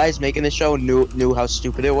guys making the show knew how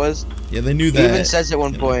stupid it was. Yeah, they knew He that. even says at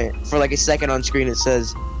one you know. point for like a second on screen. It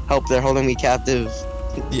says, "Help! They're holding me captive.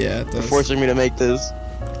 Yeah, it They're does. forcing me to make this."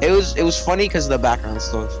 It was funny because of the background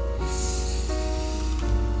stuff.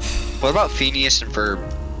 What about Phineas and Ferb?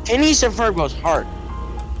 Phineas and Ferb goes hard.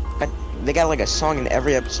 They got like a song in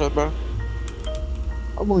every episode, bro.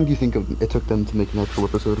 How long do you think it took them to make an actual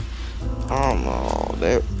episode? I don't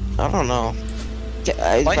know. I don't know.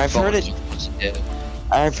 My I've heard it. phone was dead.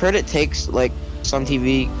 I've heard it takes like some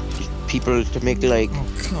TV people to make like Oh,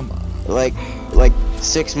 come on. like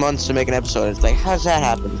 6 months to make an episode. It's like, how's that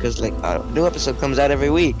happen? Because like a new episode comes out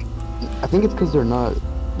every week. I think it's because they're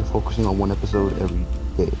focusing on one episode every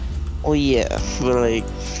day. Oh yeah, but like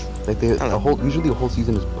Like usually a whole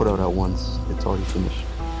season is put out at once. It's already finished.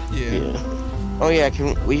 Yeah. yeah. Oh yeah,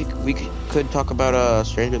 we could talk about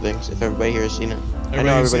Stranger Things if everybody here has seen it. I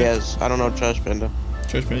know everybody has. I don't know Trash Panda.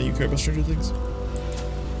 Trash Panda, you care about Stranger Things?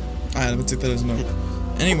 Alright, let me take that as a no.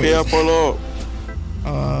 Anyways, Yeah, Polo.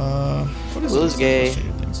 what is Will's it? gay.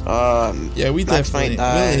 Stranger Things? Yeah, We Max definitely. might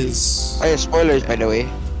die. Will is. Oh yeah, spoilers by the way.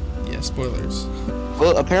 Yeah, spoilers.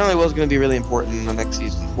 Well, apparently Will's gonna be really important in the next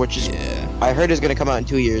season, which is Yeah. I heard is gonna come out in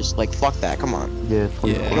 2 years. Like fuck that, come on. Yeah,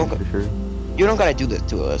 Yeah. 2020 for sure. You don't gotta do this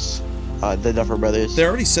to us, the Duffer Brothers. They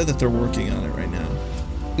already said that they're working on it right now.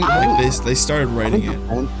 Dude, Like they started writing it.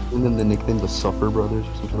 And then the nickname the Suffer Brothers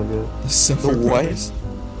or something like that. The Suffer The what? Brothers.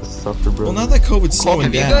 The Suffer Brothers. Well, now that COVID's slowing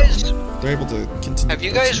Have you down, guys they're able to continue. have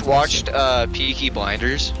you production guys watched Peaky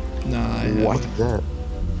Blinders? faster. Nah, I What's haven't.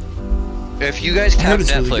 that? If you guys I heard have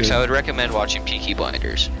it's really Netflix, good. I would recommend watching Peaky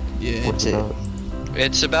Blinders. Yeah. What's it? that?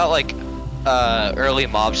 It's about like early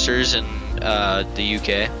mobsters in the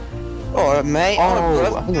UK. Oh mate,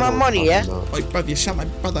 Oh, I think I know my what money, you're yeah. talking about. Like, brother, you shot my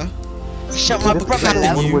brother. Shut my That's brother the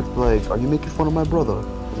left. one You- with like, are you making fun of my brother?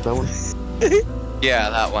 Is that one? Yeah,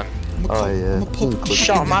 that one. Oh, yeah. I'm a poke Click. you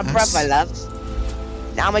Shut in my the ass. brother,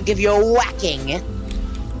 love. Now I'm gonna give you a whacking.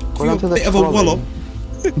 Go down to the bit of a trolley. wallop.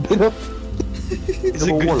 Bit of- It's a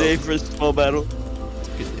good day for a small battle.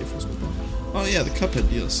 Good day for school. Oh yeah, the Cuphead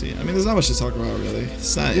DLC. I mean, there's not much to talk about really.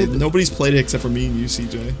 It's not. Yeah, Nobody's played it except for me and you,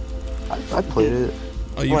 CJ. I played it.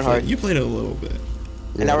 Oh, you Went hard. played it a little bit.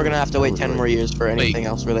 And now we're gonna have to wait Yeah, 10 more years for anything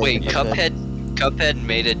else related. Wait, to Cuphead. Cuphead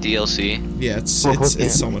made a DLC. Yeah, it's Oh, it's, yeah.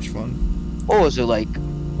 it's so much fun. What was it like?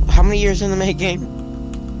 How many years in the making?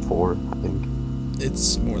 4, I think.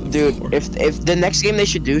 It's more than Dude, 4. if the next game they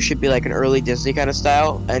should do should be like an early Disney kind of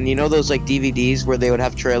style, and you know those like DVDs where they would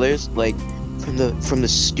have trailers like from the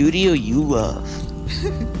studio you love.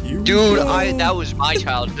 You Dude, go. that was my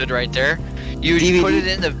childhood right there. You DVD. put it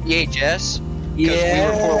in the VHS because we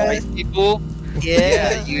were for white people.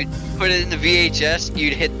 Yeah, you'd put it in the VHS.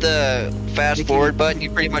 You'd hit the fast Making- forward button. You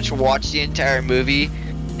pretty much watch the entire movie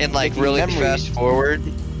in like Making really memories. fast forward.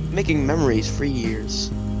 Making memories for years.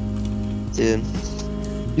 Dude,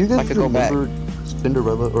 You I guys could go back. remember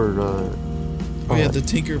Cinderella or Oh yeah, the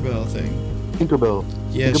Tinkerbell thing. Tinkerbell?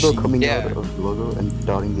 Yeah, Tinkerbell she. coming Yeah. out of the logo and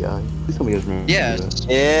dotting the eye. Please tell me you guys remember Yeah. that.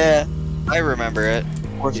 yeah. I remember it.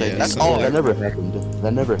 Of course I Yeah, did. That's so- all. That never happened.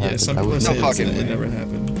 That never happened. Yeah, some I people was say No it's, fucking it way. never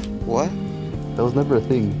happened. What? That was never a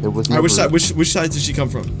thing. It was I never. which side did she come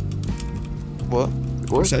from? What?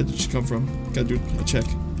 What? Which side did she come from? Gotta do a check.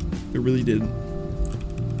 It really did.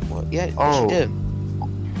 What? Yeah, Oh. she did.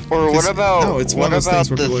 Or Because- what about no, it's one what of those about things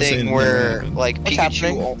where the people are saying thing it never where happened. like What's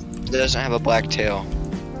happening? Pikachu doesn't have a black tail?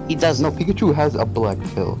 He doesn't. No, Pikachu has a black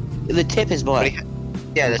tail. The tip is black.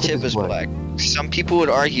 Yeah, the The tip tip is is black. black. Some people would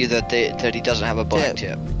argue that he doesn't have a black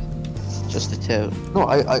Tip. tip. Just the tip. No,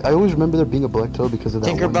 I always remember there being a black tail because of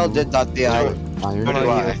that one Tinkerbell move. did dot the eye. Like iron. What do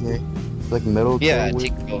I? Like metal. Yeah, tail with-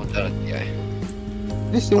 Tinkerbell. Yeah.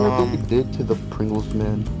 Did you see what they Um, did to the Pringles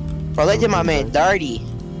man? Bro, they did my man dirty.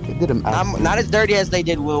 They did him Not as dirty as they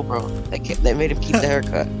did Will, bro. They made him keep the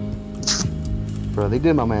haircut. Bro, they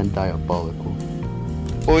did my man diabolical.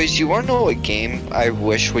 Boys, you wanna know what game I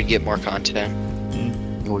wish would get more content?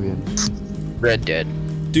 Go again. Red Dead.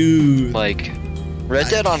 Dude, Like, Red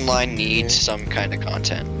Dead Online needs some kind of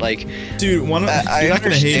content. Like dude, wanna, I you're not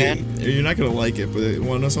gonna hate it, understand. or you're not gonna like it, but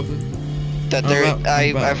wanna know something? that I'm they're. about-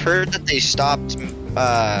 I'm about- I've heard that they stopped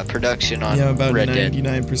production on Yeah, I'm about Red Dead.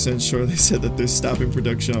 99% sure they said that they're stopping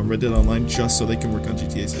production on Red Dead Online just so they can work on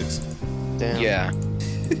GTA 6. Damn. Yeah.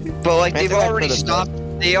 But like I they've think I already could've stopped.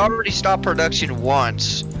 They already stopped production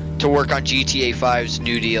once to work on GTA 5's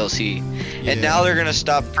new DLC, Yeah. and now they're gonna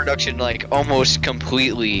stop production like almost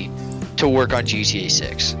completely to work on GTA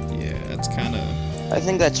 6. Yeah, it's kind of. I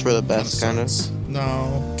think that's for the best, kind of.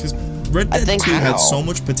 No, because Red I Dead think 2 had how? so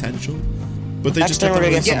much potential, but they Next just time kept we're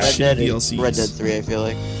on gonna releasing get shitty Red Dead DLCs. is Red Dead 3, I feel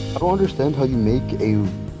like. I don't understand how you make a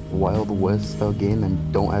Wild West style game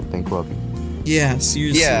and don't add bank robbing. Yeah,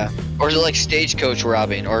 seriously. Yeah, or is it like stagecoach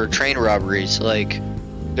robbing or train robberies? Like,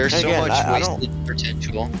 there's so Again, much I don't- wasted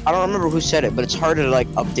potential. I don't remember who said it, but it's harder to like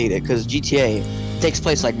update it because GTA takes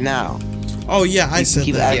place like now. Oh yeah, I You said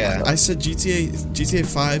keep that. adding Yeah. stuff. I said GTA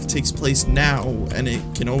 5 takes place now, and it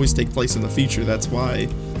can always take place in the future. That's why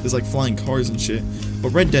there's like flying cars and shit. But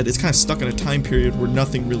Red Dead is kind of stuck in a time period where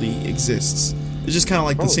nothing really exists. It's just kind of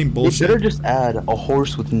like the same They bullshit. better just add a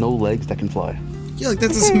horse with no legs that can fly. Yeah, like that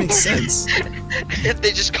doesn't make sense. If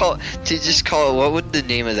they just call it, what would the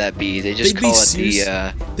name of that be? They just They'd be call it serious-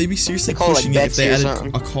 the. They'd be seriously They call it, like, pushing it if they Betsy or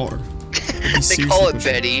added something. a car. They'd be They seriously call it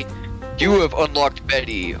pushing Betty. You have unlocked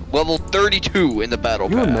Betty, level 32 in the battle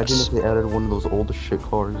Can you imagine pass. if they added one of those old as shit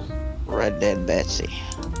cars? Red Dead Betsy.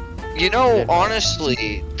 You know,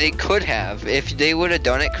 honestly, they could have if they would have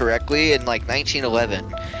done it correctly in like 1911.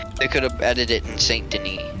 They could have added it in Saint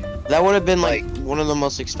Denis. That would have been like one of the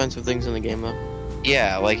most expensive things in the game, though.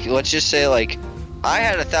 Yeah, like let's just say like I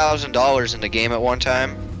had $1,000 in the game at one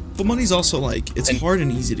time. But money's also like it's And- hard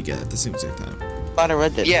and easy to get at the same time. Buy a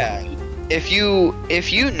Red Dead. Yeah, if you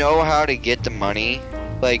know how to get the money,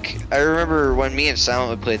 like I remember when me and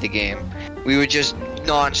Silent would play the game, we would just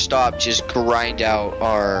non-stop just grind out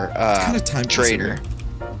our It's kind of time trader.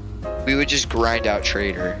 We would just grind out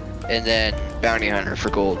trader and then bounty hunter for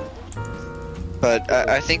gold. But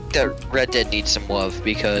I think that Red Dead needs some love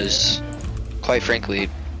because, quite frankly,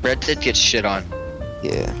 Red Dead gets shit on.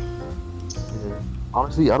 Yeah.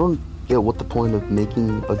 Honestly, I don't get what the point of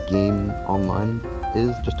making a game online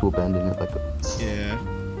is, just to abandon it like Yeah.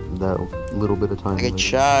 that little bit of time. Like a later.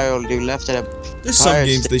 child, you left it up. There's some Fire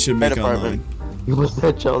games they should make State Department. online. You was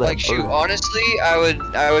that child Like at shoot, birth. honestly,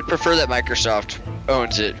 I would prefer that Microsoft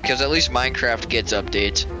owns it because at least Minecraft gets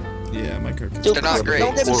updates. Yeah, Minecraft. Dude, They're not great.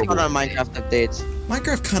 Don't get me Horrible. started on Minecraft updates.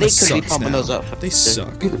 Minecraft kind They of could be sucks pumping now. those up. They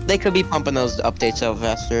suck. They could be pumping those updates out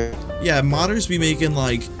faster. Yeah, modders be making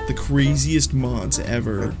like the craziest mods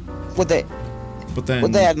ever, Would they? but then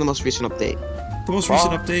Would they add in the most recent update? the most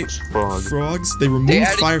recent update, Frog. frogs. They They removed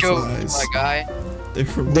added fireflies. my guy. They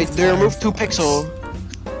removed, They removed 2 fireflies. pixel.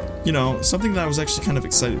 You know, something that I was actually kind of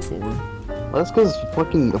excited for. That's because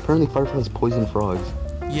fucking apparently fireflies poison frogs.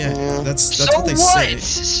 Yeah, Yeah. that's So what they say.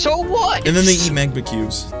 So what? And then they eat magma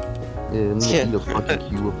cubes. Yeah, and then Yeah. eat a fucking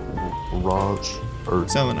cube of raw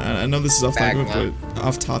earth. Salen, I know this is off topic, Magma.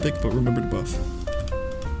 but remember to buff.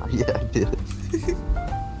 Yeah, I did.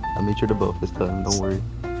 I made sure to buff this time. Don't worry.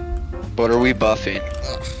 What are we buffing?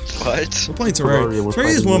 What? We're playing Terraria, Terraria. we're Terraria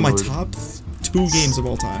is fighting one of my Lord. top 2 games of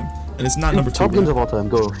all time, and it's not number 2. Top games of all time.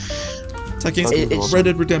 Go. Top games: It's- Red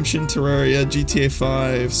Dead Redemption, Terraria, GTA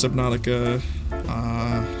 5, Subnautica,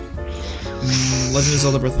 Legend of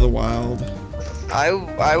Zelda: Breath of the Wild.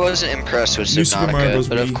 I wasn't impressed with New Super Mario Subnautica, Bros.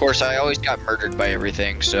 but of Wii. course I always got murdered by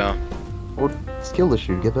everything. So What skill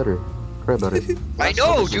issue? Get better. Cry about it. I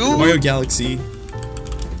know, dude. Mario Galaxy,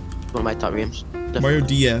 One of my top games. Mario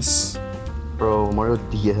DS, Bro, Mario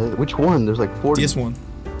DS. Which one? There's like 40. DS1,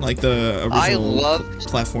 like the I original loved.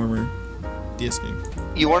 platformer DS game.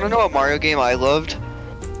 You want to know a Mario game I loved?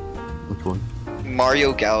 Which one?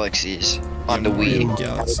 Mario Galaxies on the Mario Wii.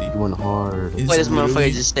 Galaxy. You went hard. is Wait, this literally-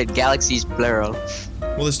 motherfucker just said Galaxies plural.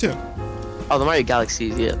 Well, there's 2. Oh, the Mario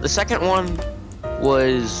Galaxies, yeah. The second one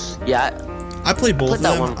was, yeah, I played both played of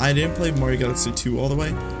that them. one. I didn't play Mario Galaxy 2 all the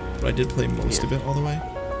way, but I did play most of it all the way.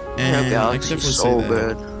 And Mario I could Galaxy's definitely so say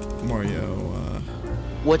that good. Mario,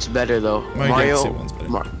 What's better though? Mario Galaxy 1's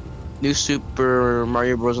better. New Super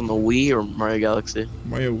Mario Bros. On the Wii or Mario Galaxy?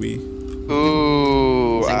 Mario Wii.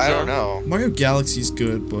 Ooh, Think I so? don't know. Mario Galaxy's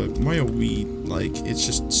good, but Mario Wii, like, it's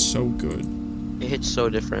just so good. It hits so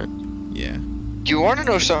different. Yeah. Do you want to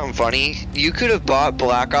know something funny? You could have bought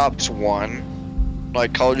Black Ops 1,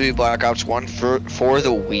 like Call of Duty Black Ops 1 for the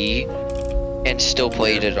Wii, and still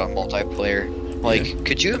played it on multiplayer. Like,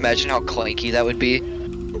 could you imagine how clanky that would be?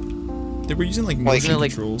 They were using, like, Like- motion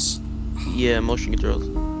Like- controls. Yeah, motion controls.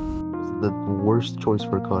 The worst choice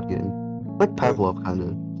for a COD game. Like Pavlov, kind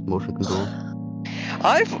of. Motion control.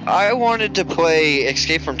 I wanted to play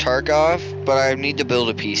Escape from Tarkov, but I need to build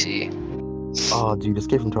a PC. Oh, dude,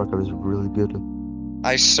 Escape from Tarkov is really good.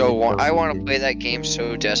 I want to play that game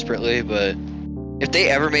so desperately, but if they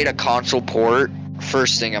ever made a console port,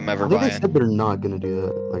 first thing I'm ever I think they buying. said they're not gonna do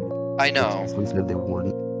that. Like, I know. They said they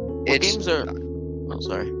wouldn't. What It's games are? Oh,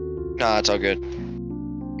 sorry. no, it's all good.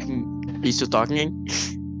 Are you still talking?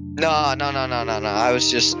 No. I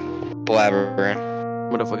was just blabbering.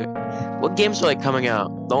 What the fuck? What games are like coming out?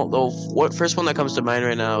 What first one that comes to mind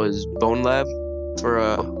right now is Bone Lab for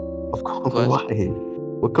Of course, What? why?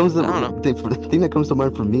 What comes to I don't know. the thing that comes to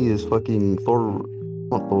mind for me is fucking Thor,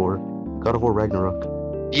 not Thor, God of War Ragnarok.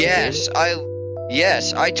 Yes,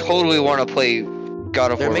 I totally want to play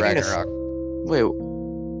God of They're War making a Ragnarok. wait.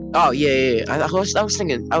 Oh yeah. I was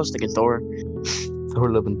thinking Thor.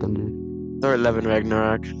 Thor: Love and Thunder. Thor 11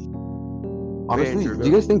 Ragnarok. Honestly, Andrew, do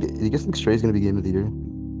you guys think Stray's gonna be Game of the Year?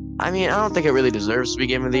 I mean, I don't think it really deserves to be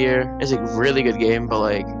Game of the Year. It's a really good game, but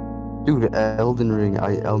like, Dude, Elden Ring.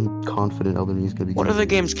 I'm confident Elden Ring is gonna be. what Game of other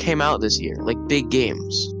the Year. games came out this year? Like big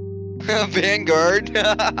games. Vanguard.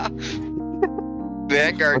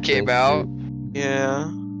 Vanguard Okay, came out. Yeah.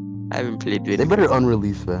 I haven't played They it. better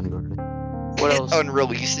unrelease Vanguard. What else?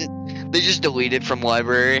 Unrelease it. They just delete it from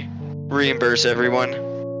library. Reimburse everyone.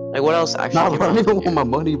 Like what else actually Nah, came bro, I out don't even this want my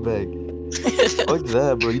money back. year? Fuck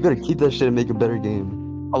that, bro. You better keep that shit and make a better game.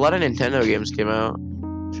 A lot of Nintendo games came out.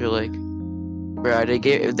 I feel like. Bro, they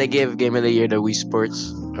gave Game of the Year to Wii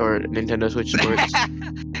Sports or Nintendo Switch Sports.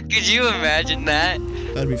 Could you imagine that?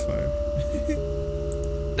 That'd be fire.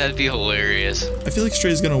 That'd be hilarious. I feel like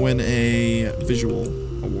Stray's gonna win a visual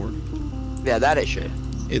award. Yeah, that it should.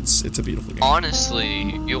 It's a beautiful game.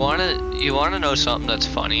 Honestly, you wanna know something that's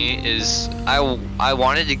funny is I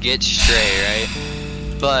wanted to get Stray,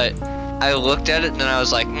 right? But I looked at it and then I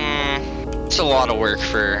was like, it's a lot of work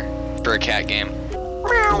for a cat game.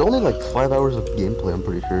 There's only like 5 hours of gameplay. I'm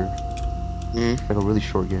pretty sure. Mm. Like a really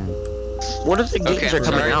short game. What if the games Okay, are I'm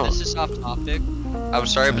coming sorry out? this is off topic. I'm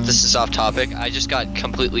sorry, but this is off topic. I just got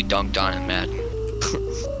completely dunked on in Madden.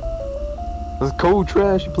 That's cold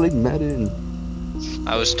trash. You played Madden.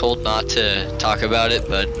 I was told not to talk about it,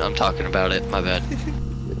 but I'm talking about it. My bad.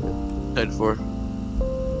 Head for.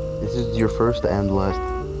 This is your first and last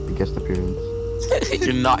guest appearance.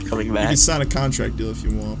 You're not coming You back. can sign a contract deal if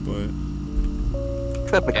you want, but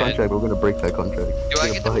Accept the Yeah. contract. We're gonna break that contract. Do I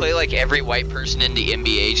get to play like every white person in the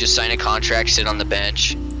NBA? Just sign a contract, sit on the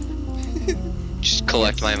bench, just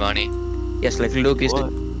collect my money. Yes, like Luke is What?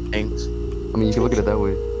 the thanks. I mean, you can look at it that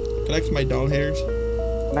way. collect my doll hairs.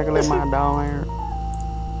 Not gonna let my down there.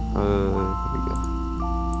 Here we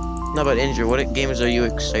go. No, but Andrew, what games are you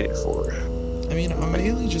excited for? I mean, I'm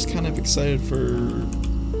mainly just kind of excited for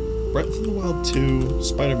Breath of the Wild 2,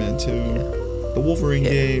 Spider-Man 2, the Wolverine Yeah.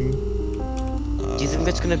 game. Do you think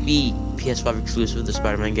that's gonna be PS5 exclusive, the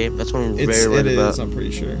Spider-Man game? That's what I'm It very worried is, about. I'm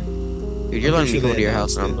pretty sure. Dude, you're I'm letting pretty me sure go they to your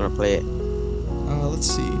house and I'm announced gonna play it. Let's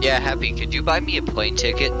see. Yeah, Happy, could you buy me a plane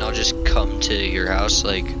ticket and I'll just come to your house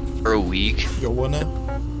like for a week? Yo, what now?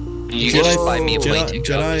 You can just buy me a plane Jedi, ticket.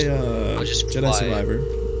 Jedi, I'll just Jedi fly. Survivor.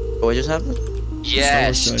 What just happened?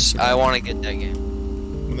 Yes, Jedi I Survivor. want to get that game.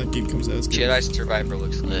 When that game comes out, it's gonna Jedi Survivor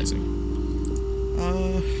looks be lit. amazing. I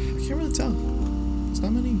can't really tell. There's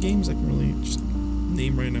not many games I can really just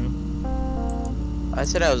name right now. I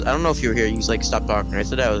said I don't know if you were here, you like stopped talking. I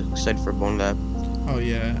said I was excited for Bone Lab. Oh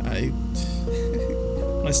yeah,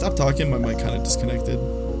 when I stopped talking, my mic kind of disconnected.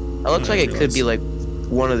 It looks I like it could be realized. like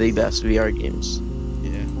one of the best VR games.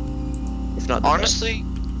 Yeah. If not the Honestly,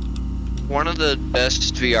 one of the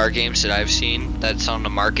best VR games that I've seen that's on the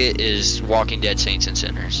market is Walking Dead Saints and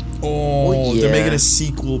Sinners. Oh, yeah. they're making a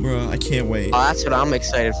sequel, bro. I can't wait. best. Oh, that's what I'm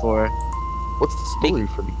excited for. What's the story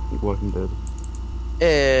for The Walking Dead?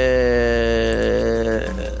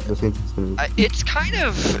 The same thing. It's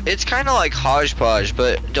kind of like hodgepodge,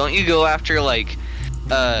 but don't you go after like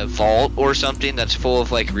a vault or something that's full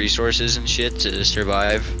of like resources and shit to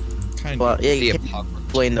survive Kind Well, of. yeah, the you can apocalypse?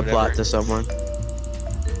 explain the plot whatever. to someone.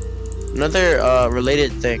 Another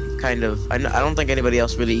related thing, kind of. I don't think anybody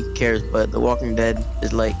else really cares, but The Walking Dead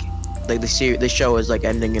is like the show is like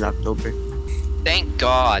ending in October. Thank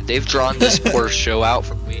God they've drawn this poor show out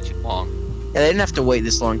for way too long. Yeah, they didn't have to wait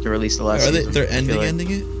this long to release the last Are they? season. They're I feel ending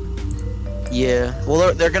like. it. Yeah.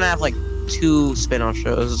 Well, they're gonna have like 2 spin-off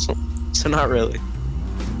shows, so not really.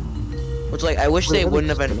 Which like I wish they wouldn't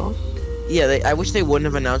have been. Yeah, I wish they wouldn't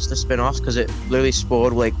have announced the spin-offs because it literally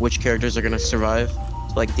spoiled like which characters are gonna survive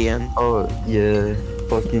to like the end. Oh yeah,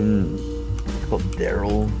 fucking it's called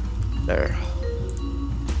Daryl. There.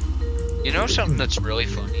 You know something that's really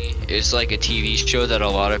funny is like a TV show that a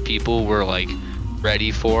lot of people were like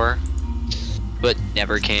ready for, but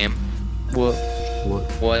never came. What?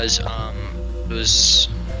 What?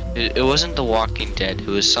 It wasn't The Walking Dead. It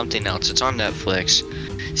was something else. It's on Netflix.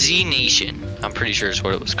 Z Nation. I'm pretty sure is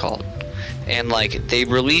what it was called. And like they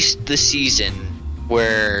released the season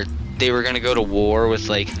where they were gonna go to war with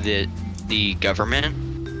like the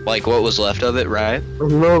government, like what was left of it, right? I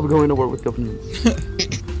love going to war with government.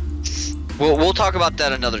 We'll talk about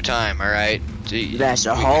that another time. All right. That's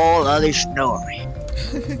a whole other story.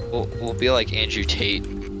 We'll be like Andrew Tate.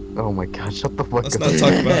 Oh my god, shut the fuck Let's up. not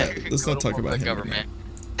talk about. Let's not talk about the him. government.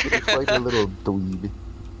 It's like a little dweeb.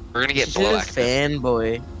 We're gonna get She's a black.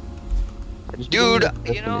 fanboy. I just Dude,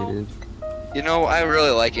 feel you know, fascinated. You know, I really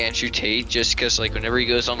like Andrew Tate just because, like, whenever he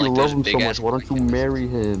goes on You like love those him so big much. ass. Why don't you marry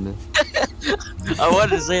him? I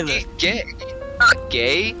wanted to say He's that. gay. He's not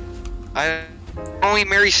gay. I only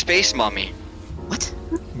marry Space Mommy. What?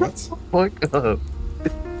 What? Fuck up.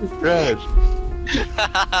 Trash.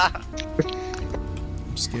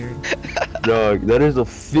 I'm scared. Dog, that is a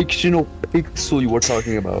fictional pixel you were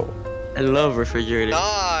talking about. I love refrigerator.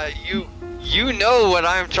 Nah, you know what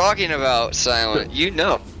I'm talking about, Silent. You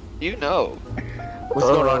know. What's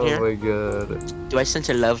going on here? Oh my god. Do I sense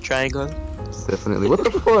a love triangle? Definitely. What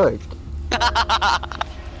the fuck?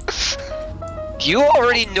 You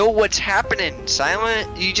already know what's happening,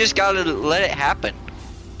 Silent. You just gotta let it happen.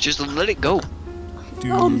 Just let it go.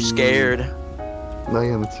 Dude, I'm scared. I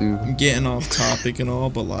am too. I'm getting off topic and all,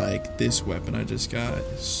 but like this weapon I just got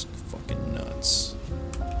is fucking nuts.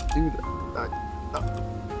 Dude,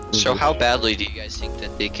 So how badly do you guys think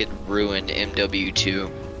that they could ruin MW2?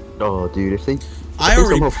 Oh, dude, if they I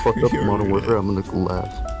already somehow fucked up pre-ordered Modern it. Warfare, I'm gonna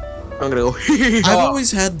laugh. I'm gonna go. I've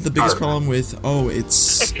always had the biggest problem with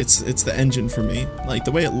it's the engine for me. Like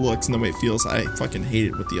the way it looks and the way it feels, I fucking hate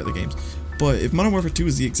it with the other games. But if Modern Warfare 2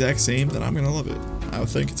 is the exact same, then I'm gonna love it. I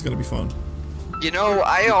think it's gonna be fun. You know,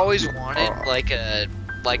 I always wanted like a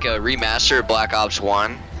remaster of Black Ops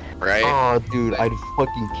 1, right? Oh, dude, I'd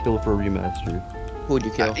fucking kill for a remaster. Who would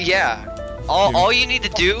you kill? Yeah. All you need to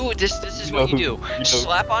do, this is what you do. You know.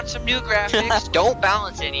 Slap on some new graphics, don't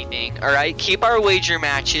balance anything, alright? Keep our wager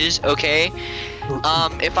matches, okay?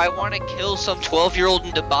 If I want to kill some 12-year-old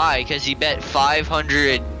in Dubai because he bet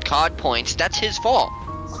 500 COD points, that's his fault,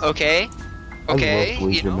 okay? Okay? I love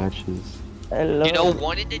wager You know? matches. You know,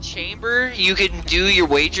 one in the chamber, you can do your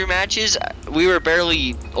wager matches. We were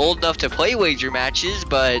barely old enough to play wager matches,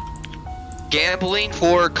 but gambling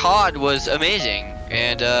for COD was amazing.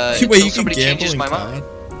 And Wait, until you can somebody gamble changes in my COD?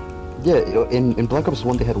 mind. Yeah, in Black Ops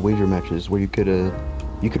 1 they had wager matches where you could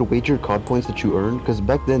wager COD points that you earned, because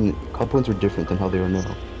back then COD points were different than how they are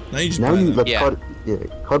now. Now you just Now buy you, them. like, Yeah.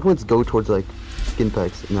 COD points go towards like skin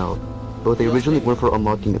packs now, but they originally were for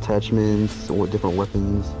unlocking attachments or different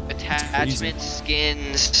weapons. Attachments,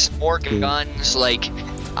 skins, more guns, like,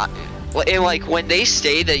 and like when they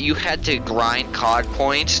say that you had to grind COD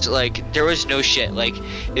points, like there was no shit. Like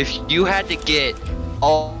if you had to get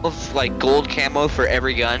all of like gold camo for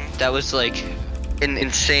every gun, that was like an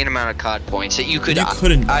insane amount of COD points that you could You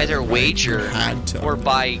couldn't buy either them, right? wager You had to. or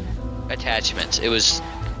buy attachments. It was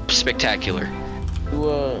spectacular.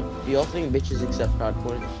 Do y'all think bitches accept COD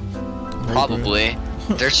points? Probably.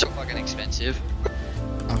 They're so fucking expensive.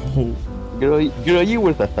 Oh, Girl, you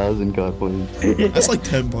worth 1,000 COD points. that's like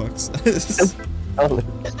 $10.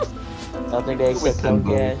 I think they accept Ten COD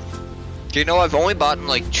gas. Do you know I've only bought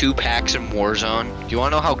like 2 packs in Warzone? Do you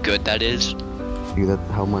wanna know how good that is? Dude,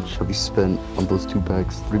 how much have you spent on those 2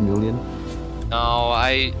 packs? 3 million? No,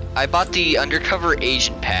 I bought the undercover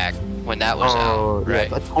agent pack when that was out, right?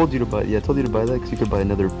 Yeah, I told you to buy. Yeah, I told you to buy that because you could buy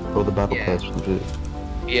another the battle Yeah. pass with it.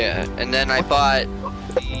 Yeah, and then I bought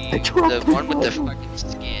I dropped the one with the it. fucking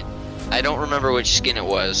skin. I don't remember which skin it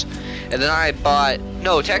was. And then I bought,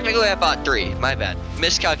 no, technically I bought 3. My bad.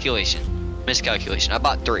 Miscalculation. I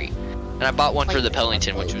bought 3. And I bought one for the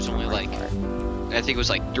Pellington, which was only like, I think it was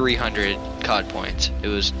like 300 COD points. It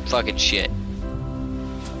was fucking shit.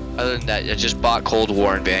 Other than that, I just bought Cold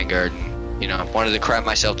War and Vanguard. And, you know, wanted to cry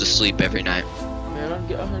myself to sleep every night. Man, I'm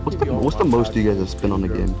gonna What's give the, you all what's my the most COD you guys have spent on the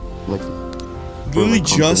points, game? Like, Literally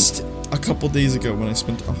content. just a couple days ago when I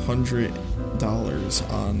spent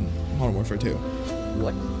 $100 on Modern Warfare 2.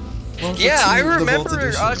 What? Well, for Yeah, I the Vault remember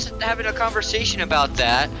Edition. us having a conversation about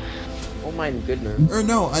that. Oh my goodness. Or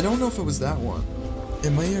no, I don't know if it was that one. It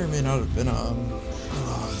may or may not have been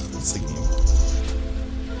what's the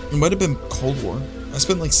game? It might have been Cold War. I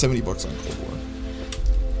spent like $70 on Cold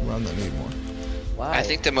War. Around that, maybe more. Why? I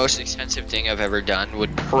think the most expensive thing I've ever done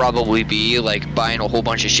would probably be like buying a whole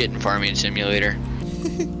bunch of shit in Farming Simulator.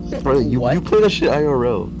 bro, you What? play that shit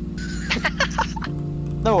IRL.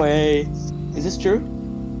 No way. Is this true?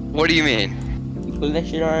 What do you mean? You play that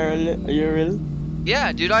shit are you real?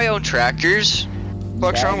 Yeah, dude, I own tractors.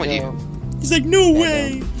 What's wrong with you? He's like, no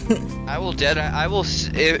way!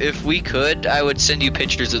 If we could, I would send you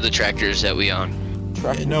pictures of the tractors that we own.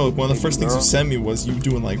 Yeah, no, one of the first things you sent me was you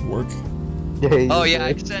doing like work. Yeah, Oh yeah,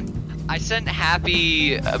 I sent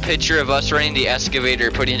Happy a picture of us running the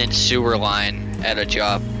excavator, putting in sewer line at a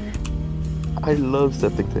job. I love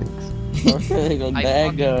septic tanks. Okay, go I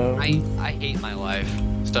Dago. I hate my life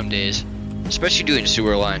some days. especially doing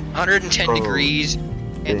sewer line. 110 Oh, degrees,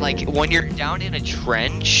 and like damn. when you're down in a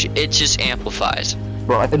trench, it just amplifies.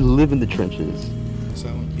 Bro, I live in the trenches.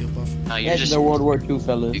 Silent heal buff. No, you're That's just. the World War II,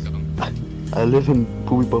 fellas. I live in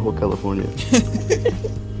Puipaho, California.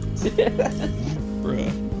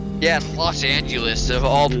 Bruh. Yeah, Los Angeles of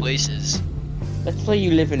all places. Let's say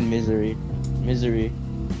you live in misery. Misery.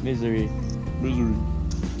 Misery. Misery.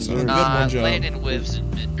 So good one job. Landon lives in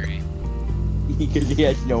misery. Because he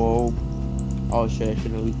has no hope. Oh shit, I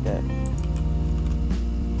shouldn't have leaked that.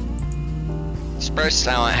 Surprise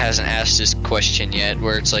Silent hasn't asked this question yet,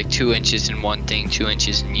 where it's like 2 inches in one thing, 2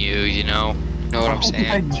 inches in you, you know? Know what I'm saying?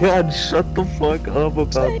 Oh my god, shut the fuck up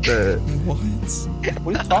about that. What?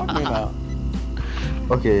 What are you talking about?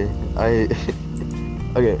 Okay,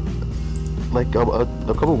 okay, like a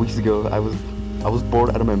couple weeks ago, I was bored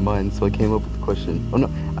out of my mind, so I came up with the question. Oh no,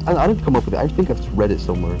 I didn't come up with it. I think I've read it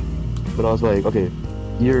somewhere, but I was like, okay,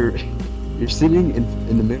 you're sitting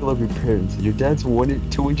in the middle of your parents. Your dad's 2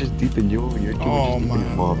 inches deep in you, and you're 2 Oh inches deep in my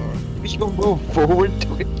your mom. lord. You should go move forward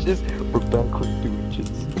 2 inches or backward 2 inches.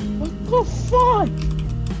 What the fuck?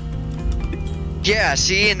 Yeah,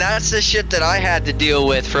 see, and that's the shit that I had to deal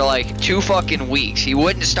with for like 2 fucking weeks. He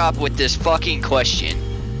wouldn't stop with this fucking question.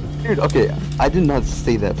 Dude, okay, I did not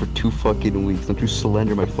say that for 2 fucking weeks. Don't you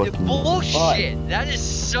slander my fucking. Bullshit. That is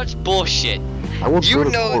such bullshit. I will You go to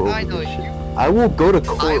know, court I over know this shit. you. I will go to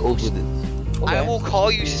court I will- over this. I will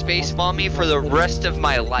call you Space Mommy for the rest of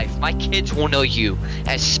my life. My kids will know you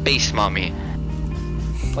as Space Mommy.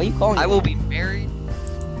 Why are you calling I me will that? be married.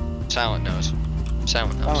 Silent knows.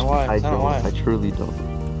 Silent knows. Silent, why? I Silent, don't. why? I truly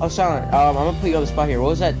don't. Oh, Silent, I'm gonna put you on the spot here. What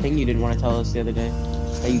was that thing you didn't want to tell us the other day?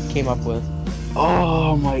 That you came up with?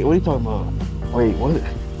 Oh my! What are you talking about? Wait, what?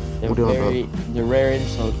 The What are you very, the rare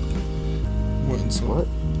insult What insult?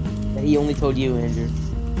 What? that he only told you, Andrew.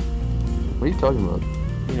 What are you talking about?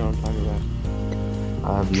 You know what I'm talking about.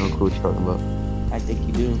 I have no clue what you're talking about. I think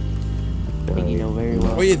you do. I think you know very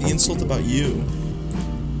well. Oh yeah, the insult about you.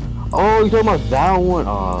 Oh, you're talking about that one?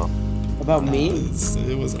 About me?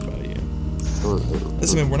 It wasn't about you. Listen,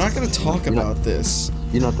 Listen, man, we're not gonna talk You're not- about this.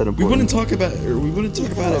 you're not that We important. wouldn't talk about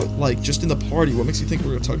it like just in the party. What makes you think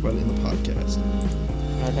we're gonna talk about it in the podcast?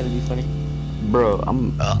 I thought it'd be funny. Bro,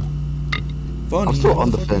 Funny. I'm still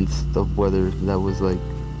on the motherfucker. fence of whether that was like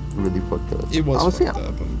really fucked up. It was Honestly, fucked up.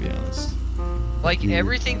 I'm gonna be honest. Like,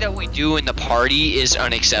 everything that we do in the party is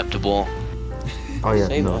unacceptable. Oh yeah,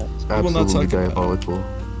 Say no, that. it's We will not absolutely talk about it. diabolical.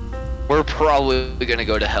 We're probably gonna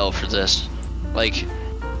go to hell for this. Like,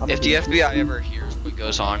 if the FBI ever hears what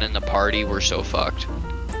goes on in the party, we're so fucked.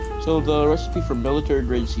 So the recipe for military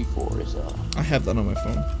grade C4 is I have that on my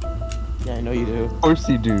phone. yeah, I know you do. Of course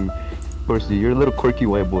you do. Of course you. You're a little quirky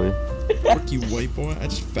white boy. Quirky white boy. I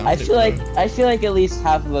just found I it. feel like bro. at least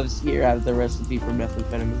half of us here have the recipe for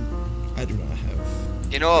methamphetamine. I do not have.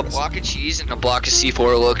 You know, a block of cheese and a block of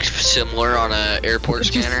C4 look similar on a airport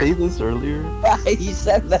Did you scanner. say this earlier? You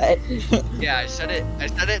said that. Yeah, I said it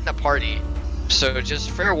in the party. So just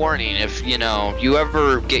fair warning, if you know you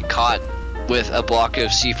ever get caught with a block of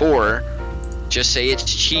C4, just say it's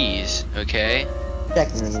cheese, okay?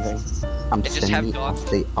 Checking anything. I'm just have saying dogs- I'll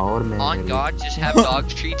say automatic. On God, just have dog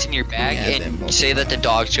treats in your bag Yeah, them and both. say that the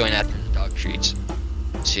dog's going after the dog treats.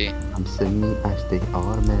 See? I'm saying I stay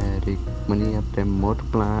automatic. Money up there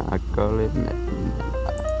multiply. I call it.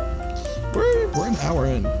 We're an hour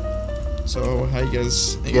in. So how you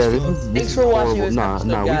guys? Yeah, this feeling? is Thanks for watching horrible. this Nah, episode,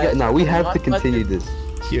 nah, guys. we have to Not much continue to- this.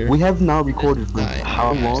 Here. We have now recorded like, Alright, how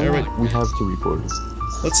alright, long alright. we have to record it.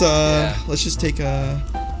 Let's just take a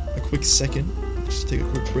quick second. Just take a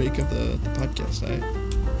quick break of the podcast, alright?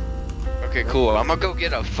 Okay, cool. I'm gonna go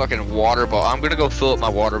get a fucking water bottle. I'm gonna go fill up my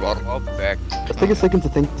water bottle. I'll be back. Let's take a second to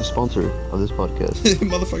thank the sponsor of this podcast.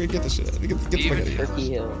 Motherfucker, get the shit out. Get the fuck out of here. Turkey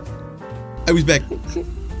Hill. I was back. Go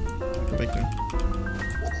back there.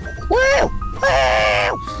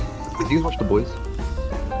 Did you watch The Boys?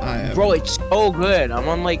 I have. Bro, it's so good. I'm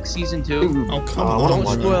on like season 2. Oh come I on. wanna Don't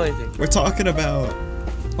watch spoil it. anything. We're talking about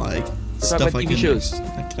like stuff about I TV can, shows. I can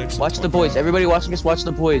actually Watch talk The Boys. about. Everybody watching this, watch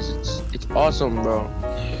The Boys. It's awesome, bro.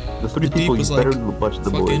 The 3 The people, Deep was you better like watch The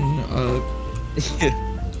Boys. fucking a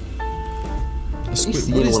squid.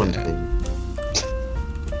 See What is what I'm that? saying.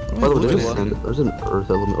 What By the way, am I looking at? there's an earth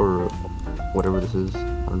element or whatever this is. I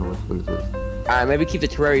don't know what this is. Alright, maybe keep the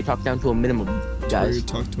Terraria talk down to a minimum, Where you guys.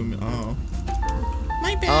 talk to him. Oh.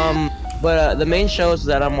 My bad. But the main shows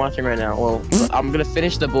that I'm watching right now, well, I'm gonna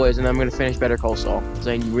finish The Boys and I'm gonna finish Better Call Saul because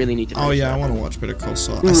I really need to. Oh finish yeah, that. I want to watch Better Call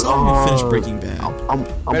Saul. I Dude, still haven't finished Breaking Bad. I'm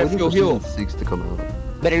Better waiting Feel for Heal. season 6 to come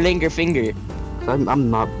out. Better Linger Finger. 'Cause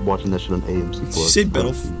I'm not watching that shit on AMC+. Did you say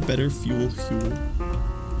Better Fuel Fuel?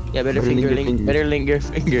 Yeah, Better linger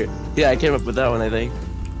finger. Yeah, I came up with that one, I think.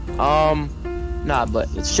 Nah, but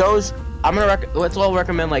it's shows. I'm gonna let's all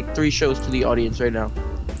recommend like 3 shows to the audience right now.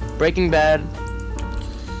 Breaking Bad,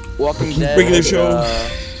 Walking Dead, Regular show.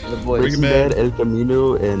 The Boys. Breaking Breaking Bad. Bad, El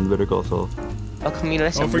Camino, and Better Call Saul. El Camino,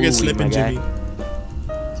 that's Don't a forget movie, Slip my and guy. Jimmy.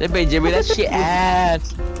 Slip and Jimmy, that shit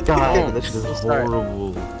ass. God, that shit is Start.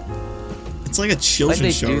 horrible. It's like a children's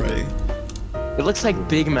they show, do right? It looks like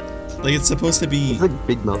Big Mouth. Like it's supposed to be It's like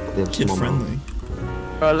Big Mouth, but they have kid small mouth. friendly.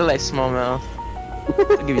 Bro, it look like Small Mouth.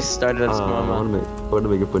 I'll get you started on Small I Mouth. want to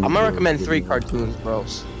make a funny I'm gonna joke. recommend 3 cartoons, bro.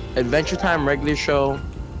 Adventure Time, regular show,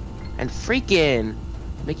 and freaking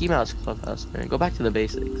Mickey Mouse Clubhouse, man. Go back to the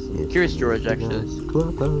basics. Yeah. Curious George, actually.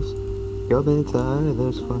 Clubhouse. You've been tired,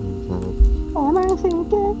 there's fun inside.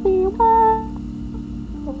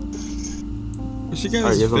 What's your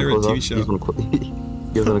Alright, guys' you guys favorite wanna TV close show? off?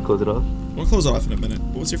 You guys wanna close it off? We'll close it off in a minute.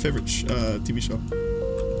 But what's your favorite TV show?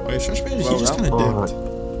 Wait, Shush Man, he Well, just kind of Oh, dipped.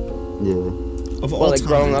 Yeah. Of all Well, like time.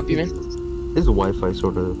 growing up, you mean? It's Wi-Fi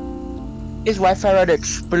sort of. His Wi-Fi router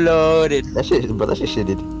exploded. That shit, but that shit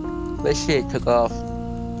shitted. That shit took off.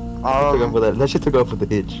 Took off with that shit took off with the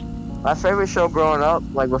hitch. My favorite show growing up,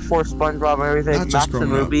 like before SpongeBob and everything, Not just Max and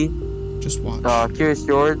growing up. Ruby, Just watch. Curious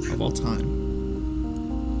George. Of all time.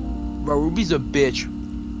 Bro, Ruby's a bitch.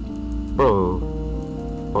 Bro.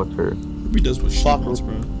 Fuck her. Ruby does what she Fuck wants,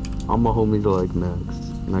 bro. All my homies are like Max.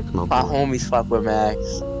 Max my My boy. homies fuck with Max.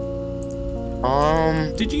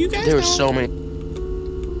 Did you guys There were know? so many.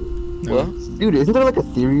 No. What? Dude, isn't there like a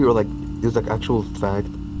theory or like there's like actual fact?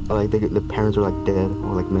 Like the parents are like dead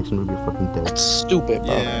or like Max and Ruby are fucking dead. That's stupid,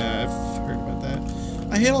 bro. Yeah, I've heard about that.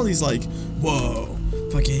 I hate all these like, whoa,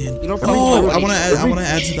 fucking. You know, Oh, I fucking- wanna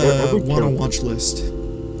add to the every wanna show. watch list.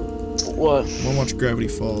 What? Wanna watch Gravity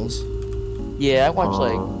Falls. Yeah, I watched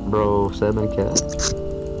like. Bro, Sam and Cat.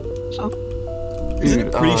 Isn't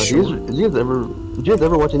it pretty short? Did you guys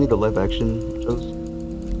ever watch any of the live action shows?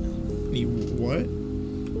 Any what?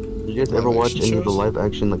 Did you guys Live ever watch action any of the shows? live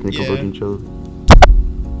action like Nickelodeon shows?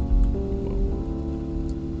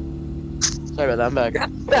 Sorry about that.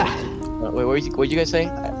 I'm back. Wait, what'd you guys say?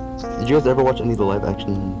 Did you guys ever watch any of the live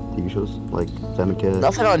action TV shows like Sam and Cat?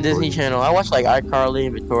 Nothing on Disney Or- Channel. I watched like iCarly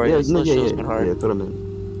and Victoria. Yeah, Those shows been yeah, hard. that's what I meant.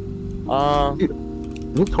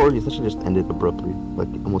 Victorious, that shit just ended abruptly, like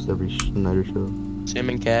almost every Schneider show. Sam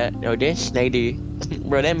and Cat. No, that's Snyder.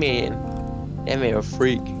 Bro, that man a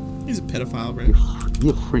freak. He's a pedophile, bro.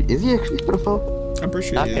 You free? Is he actually a pedophile? I'm pretty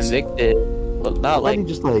sure Not he is. convicted. Well, not Like like. he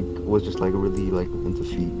just like was just like really like into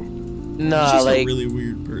feet. He's Nah, just like a really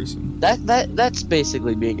weird person. that's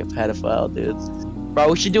basically being a pedophile, dude. Bro,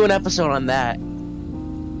 we should do an episode on that.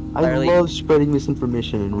 I Barely. love spreading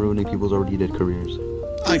misinformation and ruining people's already dead careers.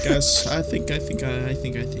 I guess. I think we're good.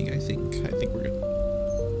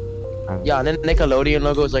 Yeah, and then Nickelodeon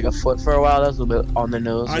logo was like a foot for a while. That was a little bit on the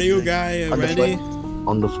nose. Audio guy, On the ready?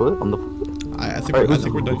 On the foot? On the foot? I think Alright,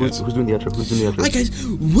 we're done, guys. who's doing the outro? Who's doing the outro? Hi guys,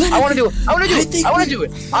 what? I want to do it. I want to do I it. think I want we- to do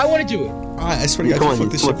it. I want to do it. Alright, I swear to God, Come I on,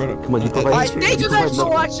 fuck this come shit, on, bro. come on, you provide- Alright, thank you guys for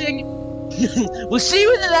watching. We'll see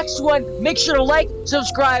you in the next one. Make sure to like,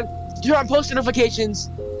 subscribe, turn on post notifications.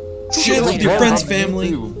 See Share you with later. your friends,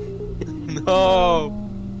 family. No.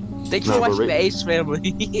 Thanks for Nah, but watching the rate- Ace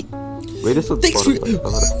family. Rate us on Thanks for.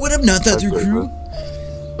 Spotify. What up, not that through crew?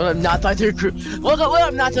 Well, I'm not that through crew. What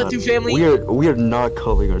up, not that through family? We are not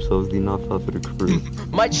calling ourselves the Not Thought Through crew.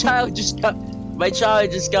 My child just got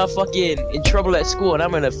fucking in trouble at school, and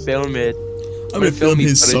I'm gonna film it. I'm gonna film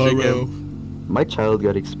his punishing sorrow. My child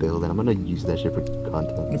got expelled, and I'm gonna use that shit for I'm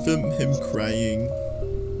content. gonna film him crying.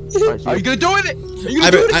 Alright, Are you gonna do it? Are you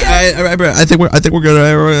I, gonna do it again? I think we're good.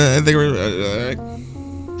 I think we're.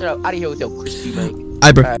 Get out of here with your crispy mic.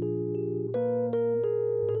 I, bro. Alright.